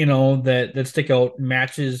out. That stick out: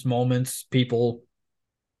 matches, moments, people,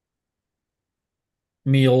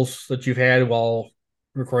 meals that you've had while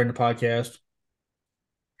recording the podcast.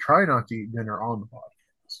 Try not to eat dinner on the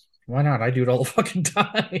podcast. Why not? I do it all the fucking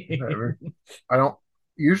Whatever. time. I don't.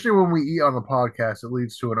 Usually, when we eat on the podcast, it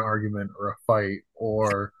leads to an argument or a fight,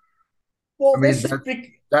 or I Well, mean, that's just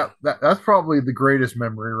big. that's probably the greatest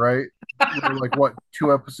memory, right? We're like what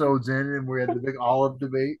 2 episodes in, and we had the big olive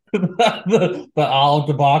debate. the olive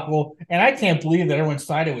debacle, and I can't believe that everyone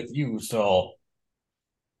sided with you. So,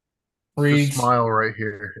 It's this Freaks, smile right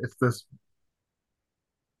here. It's this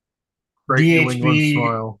great New England DHB,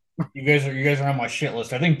 smile. you guys are on my shit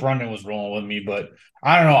list. I think Brendan was rolling with me, but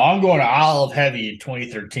I don't know. I'm going to olive heavy in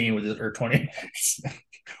 2013 with it or 20.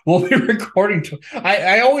 We'll be recording.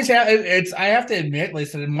 I always have it's. I have to admit, like I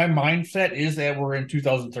said, my mindset is that we're in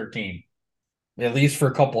 2013, at least for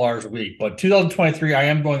a couple hours a week. But 2023, I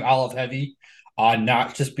am going olive heavy.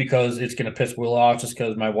 Not just because it's going to piss Will off, just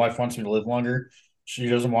because my wife wants me to live longer. She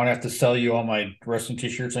doesn't want to have to sell you all my wrestling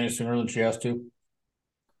t-shirts any sooner than she has to.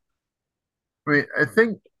 I mean, I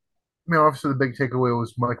think, obviously the big takeaway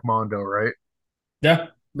was Mike Mondo, right? Yeah,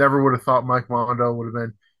 Never would have thought Mike Mondo would have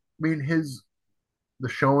been. I mean, the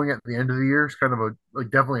showing at the end of the year is kind of a like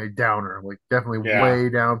definitely a downer, like definitely yeah. way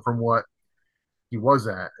down from what he was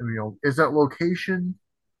at. And is that location?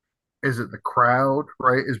 Is it the crowd?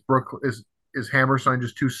 Right? Is Hammerstein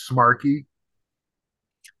just too smarky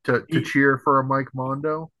to cheer for a Mike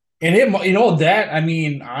Mondo? And that, I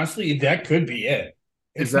mean, honestly, that could be it.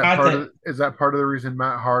 It's not that, Is that part of the reason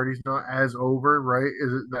Matt Hardy's not as over? Right?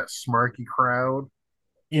 Is it that smarky crowd?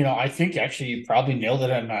 I think actually you probably nailed it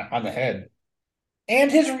on the head.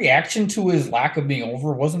 And his reaction to his lack of being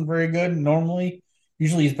over wasn't very good normally.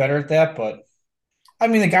 Usually he's better at that, but I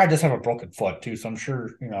mean, the guy does have a broken foot too, so I'm sure.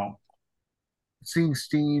 Seeing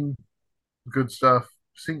Steen, good stuff.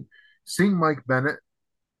 Seeing Mike Bennett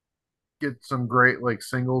get some great like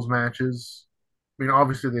singles matches. I mean,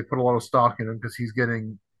 obviously they put a lot of stock in him because he's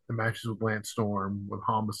getting the matches with Lance Storm, with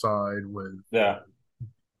Homicide, Yeah,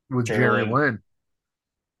 with Jerry Jerry. Lynn.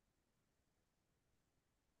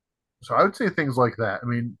 So I would say things like that. I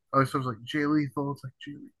mean, I was like Jay Lethal. It's like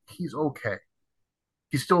he's okay.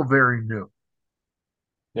 He's still very new.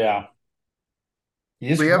 Yeah. He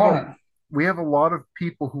is We have a growing. we have a lot of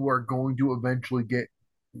people who are going to eventually get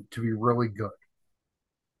to be really good,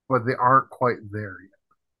 but they aren't quite there yet.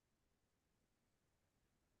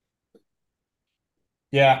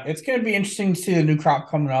 Yeah, it's going to be interesting to see the new crop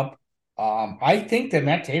coming up. I think that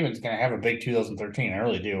Matt Taven's going to have a big 2013. I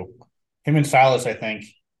really do. Him and Silas, I think.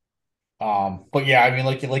 But yeah, I mean,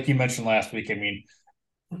 like you mentioned last week, I mean,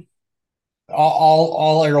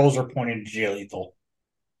 all arrows are pointing to Jay Lethal.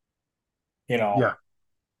 You know, Yeah,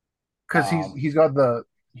 because um, he's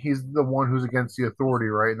the one who's against the authority,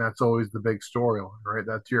 right? And that's always the big storyline, right?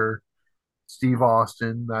 That's your Steve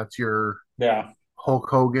Austin. That's your yeah, Hulk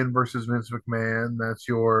Hogan versus Vince McMahon. That's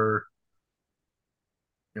your,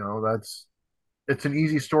 that's it's an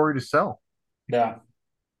easy story to sell. yeah.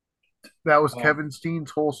 That was Well, Kevin Steen's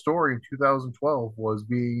whole story in 2012 was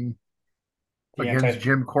being the against anti,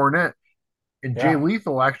 Jim Cornette, and Jay yeah,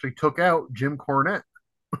 Lethal actually took out Jim Cornette.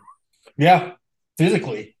 yeah,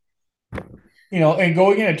 physically. And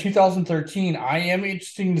going into 2013, I am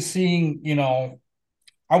interested to seeing.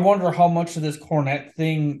 I wonder how much of this Cornette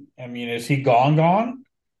thing. I mean, is he gone?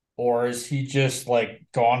 Or is he just like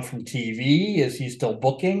gone from TV? Is he still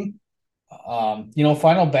booking?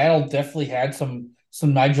 Final Battle definitely had some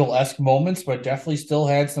Nigel-esque moments, but definitely still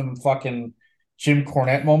had some fucking Jim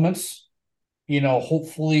Cornette moments.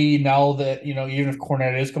 Hopefully now that even if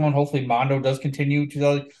Cornette is gone, hopefully Mondo does continue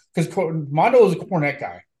to because Mondo is a Cornette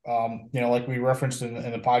guy. Like we referenced in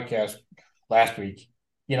the podcast last week.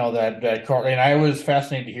 And I was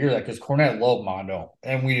fascinated to hear that because Cornette loved Mondo,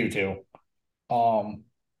 and we do too.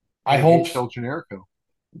 I And he hope hates El Generico.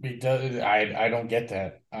 he does. I don't get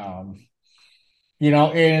that. And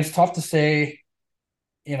it's tough to say.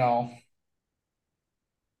 You know,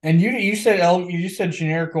 and you said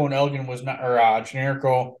Generico and Elgin was not, or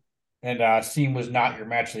Generico and Seam was not your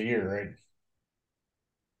match of the year, right?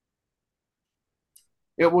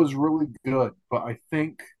 It was really good, but I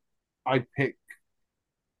think I pick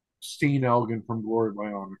Steen Elgin from Glory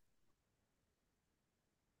by Honor.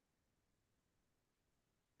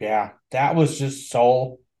 Yeah, that was just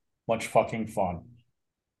so much fucking fun.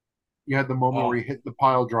 You had the moment where Oh, he hit the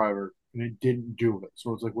pile driver and it didn't do it.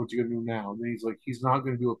 So it's like, what's he gonna do now? And then he's like, he's not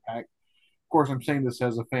gonna do a pack. Of course, I'm saying this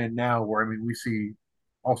as a fan now, where I mean, we see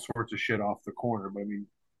all sorts of shit off the corner. But I mean,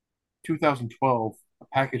 2012, a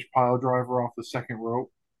package pile driver off the second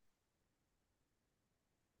rope.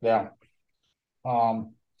 yeah.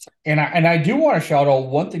 Um, and I do want to shout out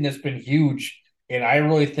one thing that's been huge, and I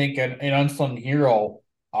really think an unsung hero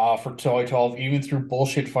for 2012, even through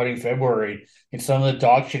bullshit fighting February and some of the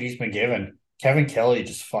dog shit he's been given. Kevin Kelly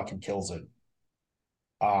just fucking kills it.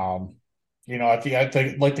 Um, at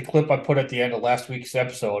the like the clip I put at the end of last week's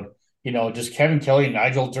episode, just Kevin Kelly and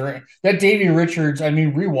Nigel during that Davey Richards. I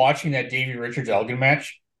mean, rewatching that Davey Richards Elgin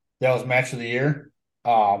match, that was match of the year.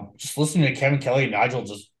 Just listening to Kevin Kelly and Nigel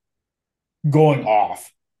just going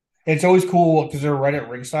off. It's always cool because they're right at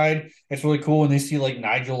ringside. It's really cool when they see like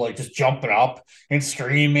Nigel like just jumping up and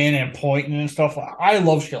screaming and pointing and stuff. I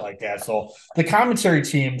love shit like that. So the commentary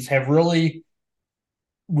teams have really,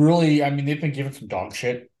 really, I mean, they've been given some dog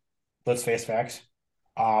shit. Let's face facts.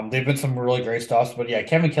 They've been some really great stuff, but yeah,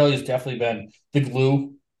 Kevin Kelly has definitely been the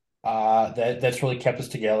glue that's really kept us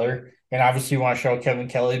together. And obviously, we want to shout out Kevin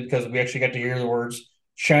Kelly because we actually got to hear the words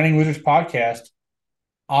 "Shining Wizards" podcast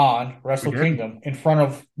on We Wrestle did. Kingdom in front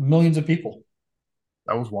of millions of people.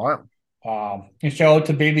 That was wild. And shout out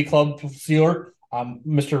to Baby Club Sealer,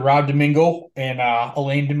 Mr. Rob Domingo and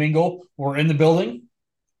Elaine Domingo were in the building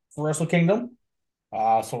for Wrestle Kingdom.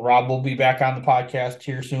 So Rob will be back on the podcast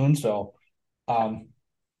here soon. So um,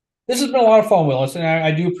 this has been a lot of fun, Willis, and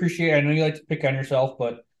I do appreciate. I know you like to pick on yourself,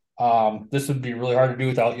 but this would be really hard to do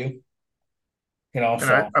without you. And I,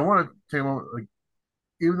 So I want to take a moment, like,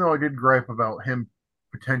 even though I did gripe about him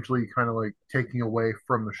potentially kind of like taking away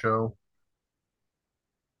from the show,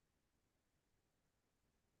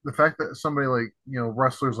 the fact that somebody like,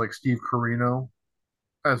 wrestlers like Steve Corino,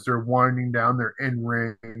 as they're winding down their in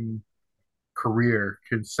ring career,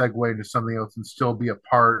 can segue into something else and still be a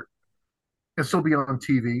part and still be on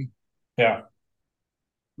TV. yeah,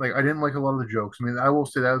 Like, I didn't like a lot of the jokes. I mean, I will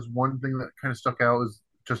say that was one thing that kind of stuck out, is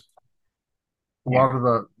just a yeah. lot of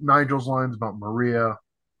the Nigel's lines about Maria,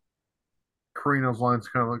 Carino's lines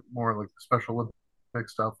kind of like more like the Special Olympic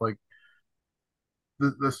stuff. Like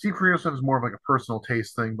the Steve Carino stuff is more of like a personal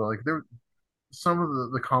taste thing, but like there some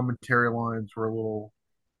of the commentary lines were a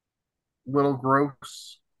little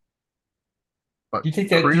gross. But Do you think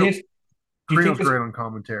that? Carino Do you think Carino's this? great on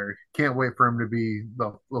commentary. Can't wait for him to be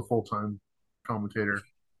the full time commentator.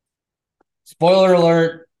 Spoiler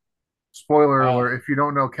alert. Spoiler Uh, alert: if you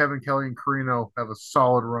don't know, Kevin Kelly and Carino have a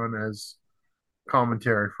solid run as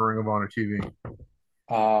commentary for Ring of Honor TV.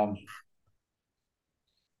 um,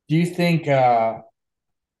 do you think? Oh,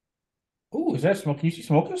 is that smoke? Can you see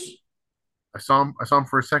Smokus? I saw him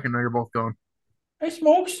for a second. Now you're both gone. Hey,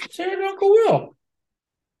 Smokes, say it to Uncle Will.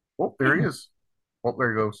 Oh, there he is. Oh,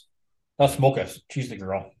 there he goes. That's Smokus. She's the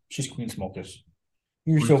girl. She's Queen Smokus.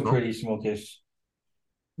 You're Queen so Smoke. pretty, Smokus.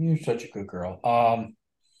 You're such a good girl.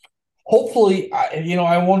 Hopefully,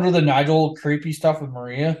 I wonder the Nigel creepy stuff with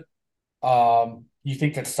Maria. You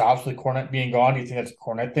think that stops with Cornette being gone? Do you think that's a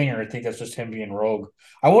Cornette thing, or I think that's just him being rogue?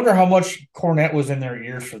 I wonder how much Cornette was in their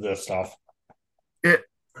ears for this stuff. It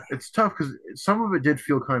it's tough because some of it did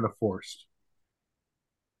feel kind of forced.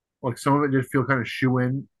 Like some of it did feel kind of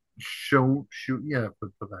shoot. Yeah,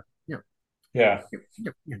 but that. Yeah, Yeah,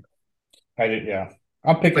 yeah. I did. Yeah,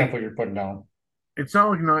 I'm picking up Like what you're putting down. it's not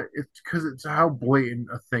like not. It's because it's how blatant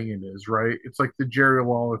a thing it is, right? It's like the Jerry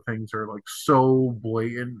Lawler things are like so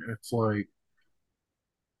blatant. It's like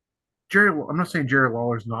Jerry. I'm not saying Jerry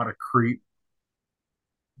Lawler's not a creep,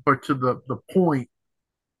 but to the point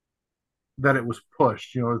that it was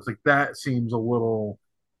pushed, it's like that seems a little.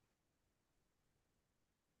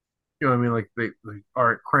 You know what I mean? Like they all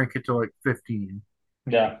right, crank it to like 15.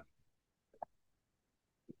 Yeah,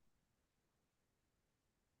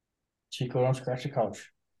 Chico, don't scratch the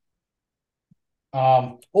couch.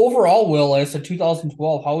 Overall, Will, as a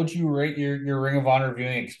 2012, how would you rate your Ring of Honor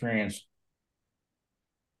viewing experience?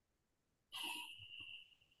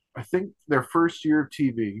 I think their first year of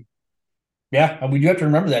TV. Yeah, and we do have to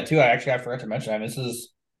remember that too. I forgot to mention that. This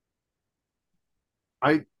is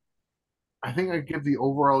I I think I'd give the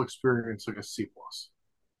overall experience like a C plus.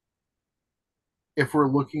 If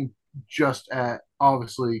we're looking just at,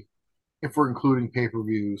 obviously, if we're including pay per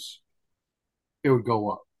views, it would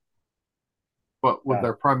go up. But with yeah,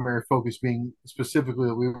 our primary focus being specifically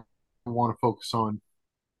that we want to focus on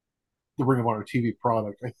the Ring of Honor TV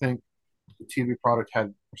product, I think the TV product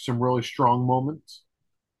had some really strong moments.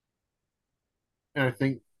 And I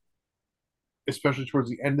think, especially towards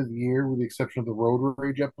the end of the year, with the exception of the Road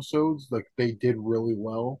Rage episodes, like they did really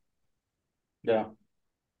well. Yeah.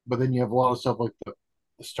 But then you have a lot of stuff like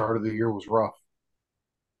the start of the year was rough.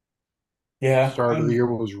 Yeah. Start of the year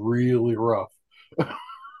was really rough.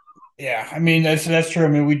 Yeah, I mean that's true. I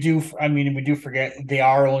mean we do forget they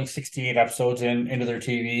are only 68 episodes into their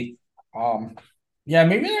TV. Yeah,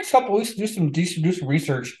 maybe the next couple weeks do some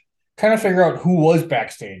research, kind of figure out who was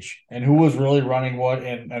backstage and who was really running what,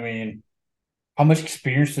 and I mean how much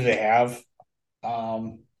experience do they have?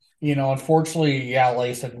 Um, unfortunately, yeah,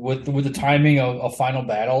 like I said, with the timing of a final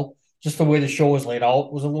battle, just the way the show was laid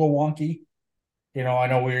out was a little wonky. I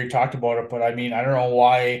know we already talked about it, but I mean, I don't know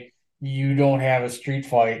why you don't have a street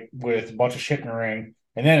fight with a bunch of shit in the ring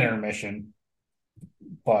and then intermission.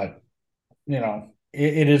 But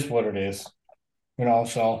it is what it is.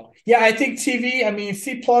 So yeah, I think TV. I mean,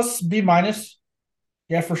 C plus, B minus.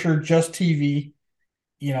 Yeah, for sure, just TV.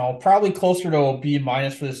 Probably closer to a B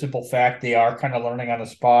minus for the simple fact they are kind of learning on the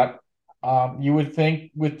spot. You would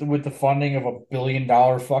think with the funding of $1 billion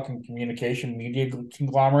fucking communication media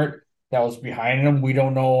conglomerate that was behind them, we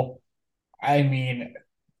don't know. I mean,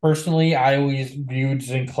 personally, I always viewed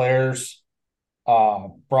Sinclair's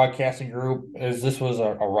broadcasting group as this was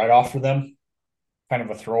a write-off for them, kind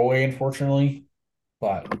of a throwaway, unfortunately.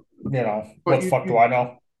 But But what the fuck do I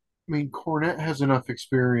know? I mean, Cornette has enough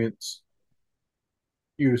experience.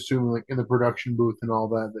 You'd assume, like in the production booth and all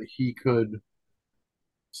that, that he could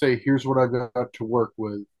say, "Here's what I've got to work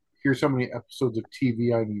with. Here's how many episodes of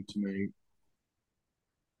TV I need to make.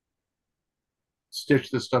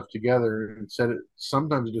 Stitch this stuff together." And said it.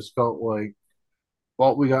 Sometimes it just felt like,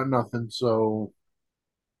 "Well, we got nothing, so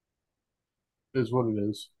it is what it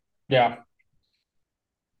is." Yeah.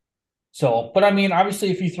 So, but I mean,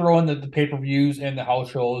 obviously, if you throw in the pay-per-views and the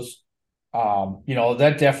house shows,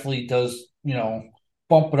 that definitely does,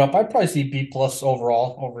 bump it up. I'd probably see B plus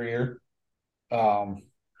overall over here. Um,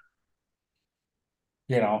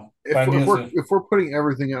 but I mean, If we're putting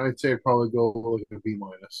everything in, I'd say I'd probably go like a B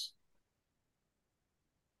minus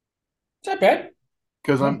it's not bad.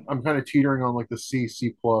 because No. I'm kind of teetering on like the C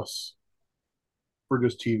plus for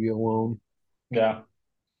just TV alone. Yeah.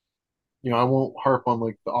 I won't harp on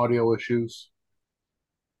like the audio issues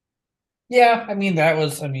Yeah. I mean, I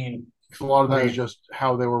mean, because a lot of that is we, just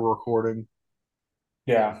how they were recording.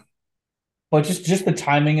 yeah. But just the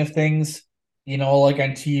timing of things, like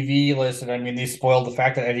on TV, listen, I mean, they spoiled the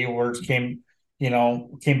fact that Eddie Edwards came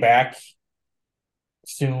back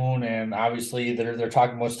soon, and obviously they're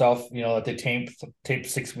talking about stuff, that they taped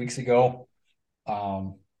 6 weeks ago.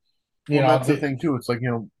 Um, Well, that's the thing too. It's like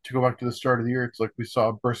to go back to the start of the year, it's like we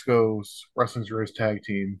saw Briscoe's Wrestling's Greatest Tag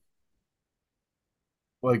Team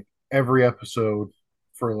like every episode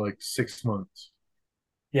for like 6 months.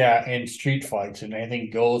 yeah, and street fights and anything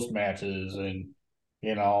goes matches and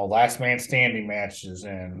last man standing matches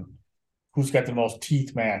and who's got the most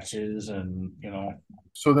teeth matches and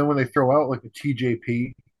So then when they throw out like the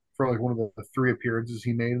TJP for like one of the three appearances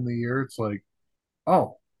he made in the year, it's like,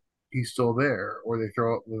 oh, he's still there. Or they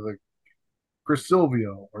throw out like Chris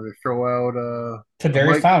Silvio, or they throw out to a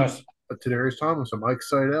Darius Mike, Thomas. a Tadarius Thomas, a Mike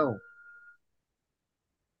Seidel.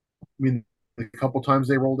 I mean, a couple times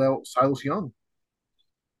they rolled out Silas Young.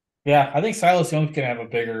 Yeah, I think Silas Young's gonna have a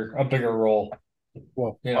bigger role.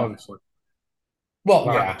 Well, You know, obviously, well,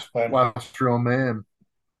 yeah, but last real man.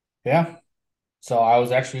 yeah. So I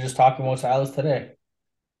was actually just talking with Silas today.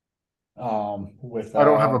 With I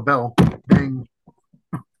don't have a bell. Ding.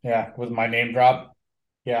 yeah, with my name drop.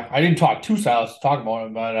 Yeah, I didn't talk to Silas to talk about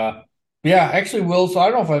him, but yeah, actually, Will. So I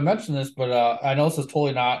don't know if I mentioned this, but I know this is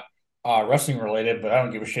totally not wrestling related, but I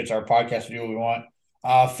don't give a shit. It's our podcast. We do what we want.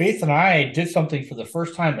 Faith and I did something for the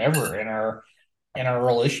first time ever in our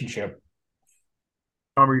relationship.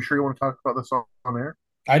 Tom, are you sure you want to talk about this on air?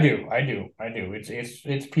 I do, I do, I do.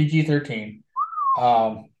 It's PG-13.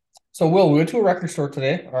 Um, so Will, we went to a record store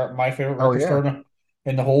today, my favorite Oh record yeah, store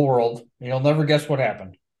in the whole world. You'll never guess what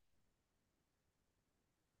happened.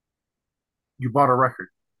 you bought a record.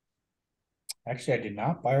 Actually, I did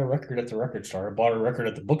not buy a record at the record store. I bought a record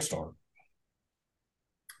at the bookstore,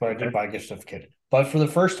 but I did Okay. buy a gift certificate. But for the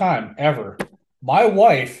first time ever, my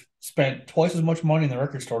wife spent twice as much money in the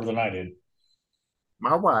record store than I did.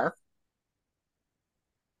 My wife.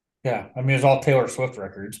 Yeah, I mean, it's all Taylor Swift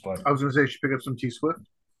records, but I was gonna say she picked up some T Swift.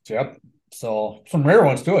 yep. So some rare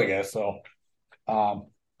ones too, I guess. So, but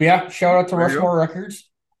yeah, shout out to There you go. Rushmore Records,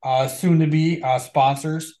 soon to be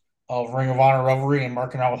sponsors of Ring of Honor Revelry and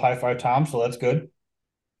Markin out with High5Tom. So that's good.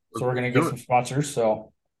 So we're gonna get Do some it. sponsors.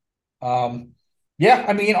 So, yeah,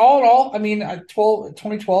 I mean, all in all, I mean,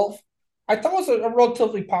 2012, I thought it was a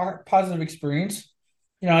relatively positive experience.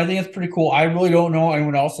 I think it's pretty cool. I really don't know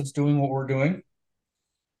anyone else that's doing what we're doing,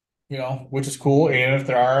 which is cool. And if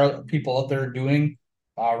there are people out there doing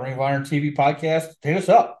Ring of Honor TV podcast, hit us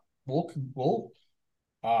up. We'll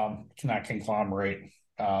not conglomerate,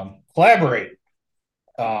 collaborate.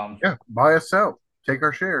 Yeah, buy us out, take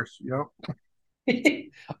our shares.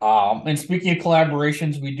 And speaking of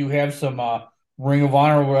collaborations, we do have some Ring of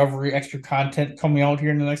Honor Revelry extra content coming out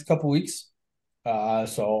here in the next couple weeks.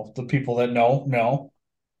 So the people that know.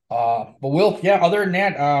 But other than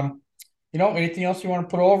that, anything else you want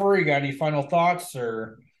to put over? You got any final thoughts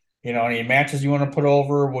or any matches you want to put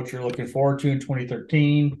over, what you're looking forward to in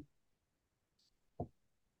 2013?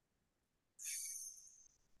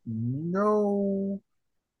 No,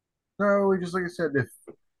 no, just like I said, if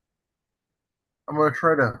I'm gonna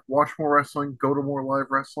try to watch more wrestling, go to more live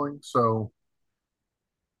wrestling, so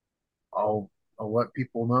I'll I'll let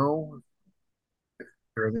people know if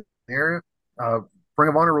they're in the area. Ring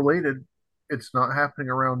of Honor related, it's not happening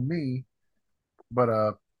around me, but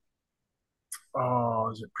oh,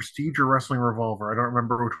 is it Prestige or Wrestling Revolver? I don't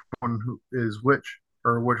remember which one is which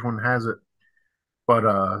or which one has it. But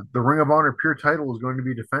the Ring of Honor Pure title is going to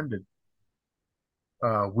be defended.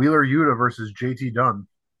 Wheeler Yuta versus JT Dunn.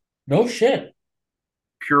 No shit.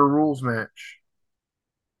 Pure rules match.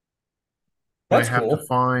 That's Might have cool. to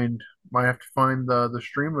find the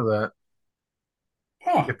stream of that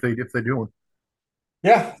Huh. if they do one.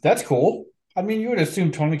 Yeah, that's cool. I mean, you would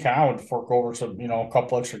assume Tony Khan would fork over some, a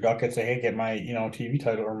couple extra ducats, say, hey, get my, TV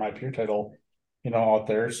title or my Pure title, out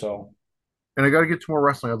there. So And I got to get to more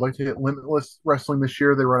wrestling. I'd like to hit Limitless Wrestling this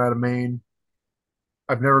year. They run out of Maine.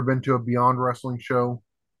 I've never been to a Beyond Wrestling show.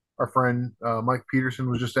 Our friend Mike Peterson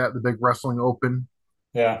was just at the big Wrestling Open.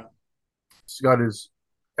 yeah, He's got his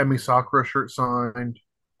Emi Sakura shirt signed.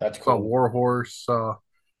 that's Saw cool. Warhorse.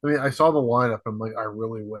 I saw the lineup. I'm like, I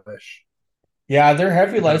really wish. Yeah, their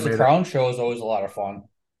Heavy I could Lights have of made it. Crown show is always a lot of fun.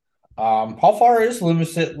 How far is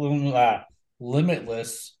Limitless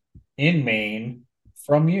in Maine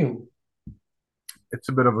from you? It's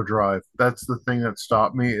a bit of a drive. That's the thing that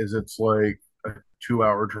stopped me. Is it's like a 2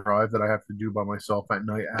 hour drive that I have to do by myself at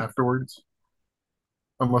night afterwards.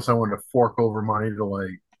 Unless I wanted to fork over money to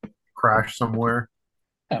like crash somewhere.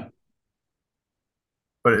 Yeah.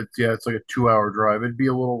 But it's like a 2 hour drive. It'd be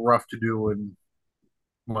a little rough to do in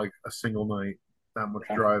like a single night. That much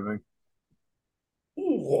Yeah. driving.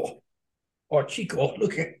 Ooh. Oh, Chico,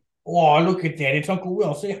 look at that. It's Uncle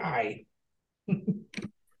Will. Say hi.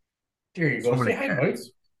 There you So go. Say many hi, Mike.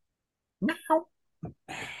 cats. Meow.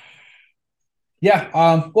 Yeah.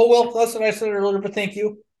 Well, Will, that's what I said earlier, but thank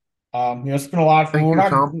you. It's been a lot of fun. Thank you,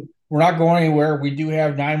 Tom. We're not going anywhere. We do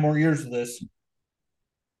have 9 more years of this.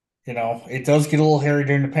 It does get a little hairy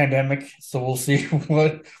during the pandemic, so we'll see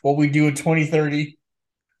what we do in 2030.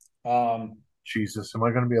 Jesus, am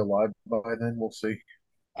I going to be alive by then? We'll see.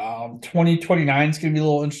 2029 is going to be a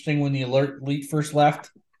little interesting when the elite first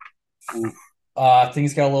left. Oof.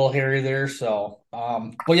 Things got a little hairy there. So,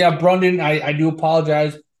 but yeah, Brendan, I do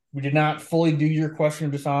apologize. We did not fully do your question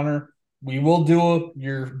of dishonor. We will do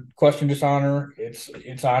your question of dishonor.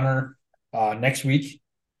 It's honor next week.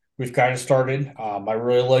 We've got it started. I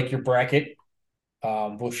really like your bracket.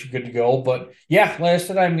 Looks good to go. But yeah, like I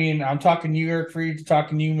said, I mean, I'm talking to you, Eric Freed,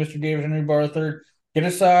 talking to you, Mr. David Henry Barr III. Get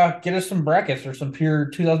us some brackets or some pure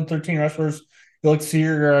 2013 wrestlers you like to see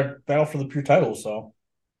your battle for the pure title. So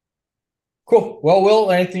cool. Well,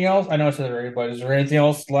 Will, anything else? I know I said it already, but is there anything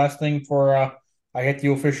else? Last thing before I hit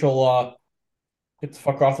the official get the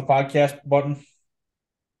fuck off the podcast button.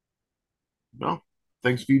 No.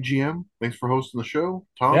 Thanks, VGM. Thanks for hosting the show.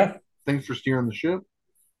 Tom, Yeah. thanks for steering the ship.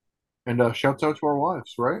 And shouts out to our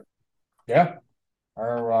wives, right? Yeah.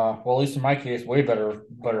 Or well, at least in my case, way better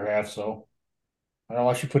half. So I don't know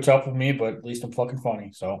why she puts up with me, but at least I'm fucking funny.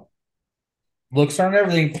 So looks aren't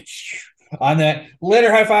everything on that.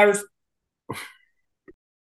 Later, high fivers.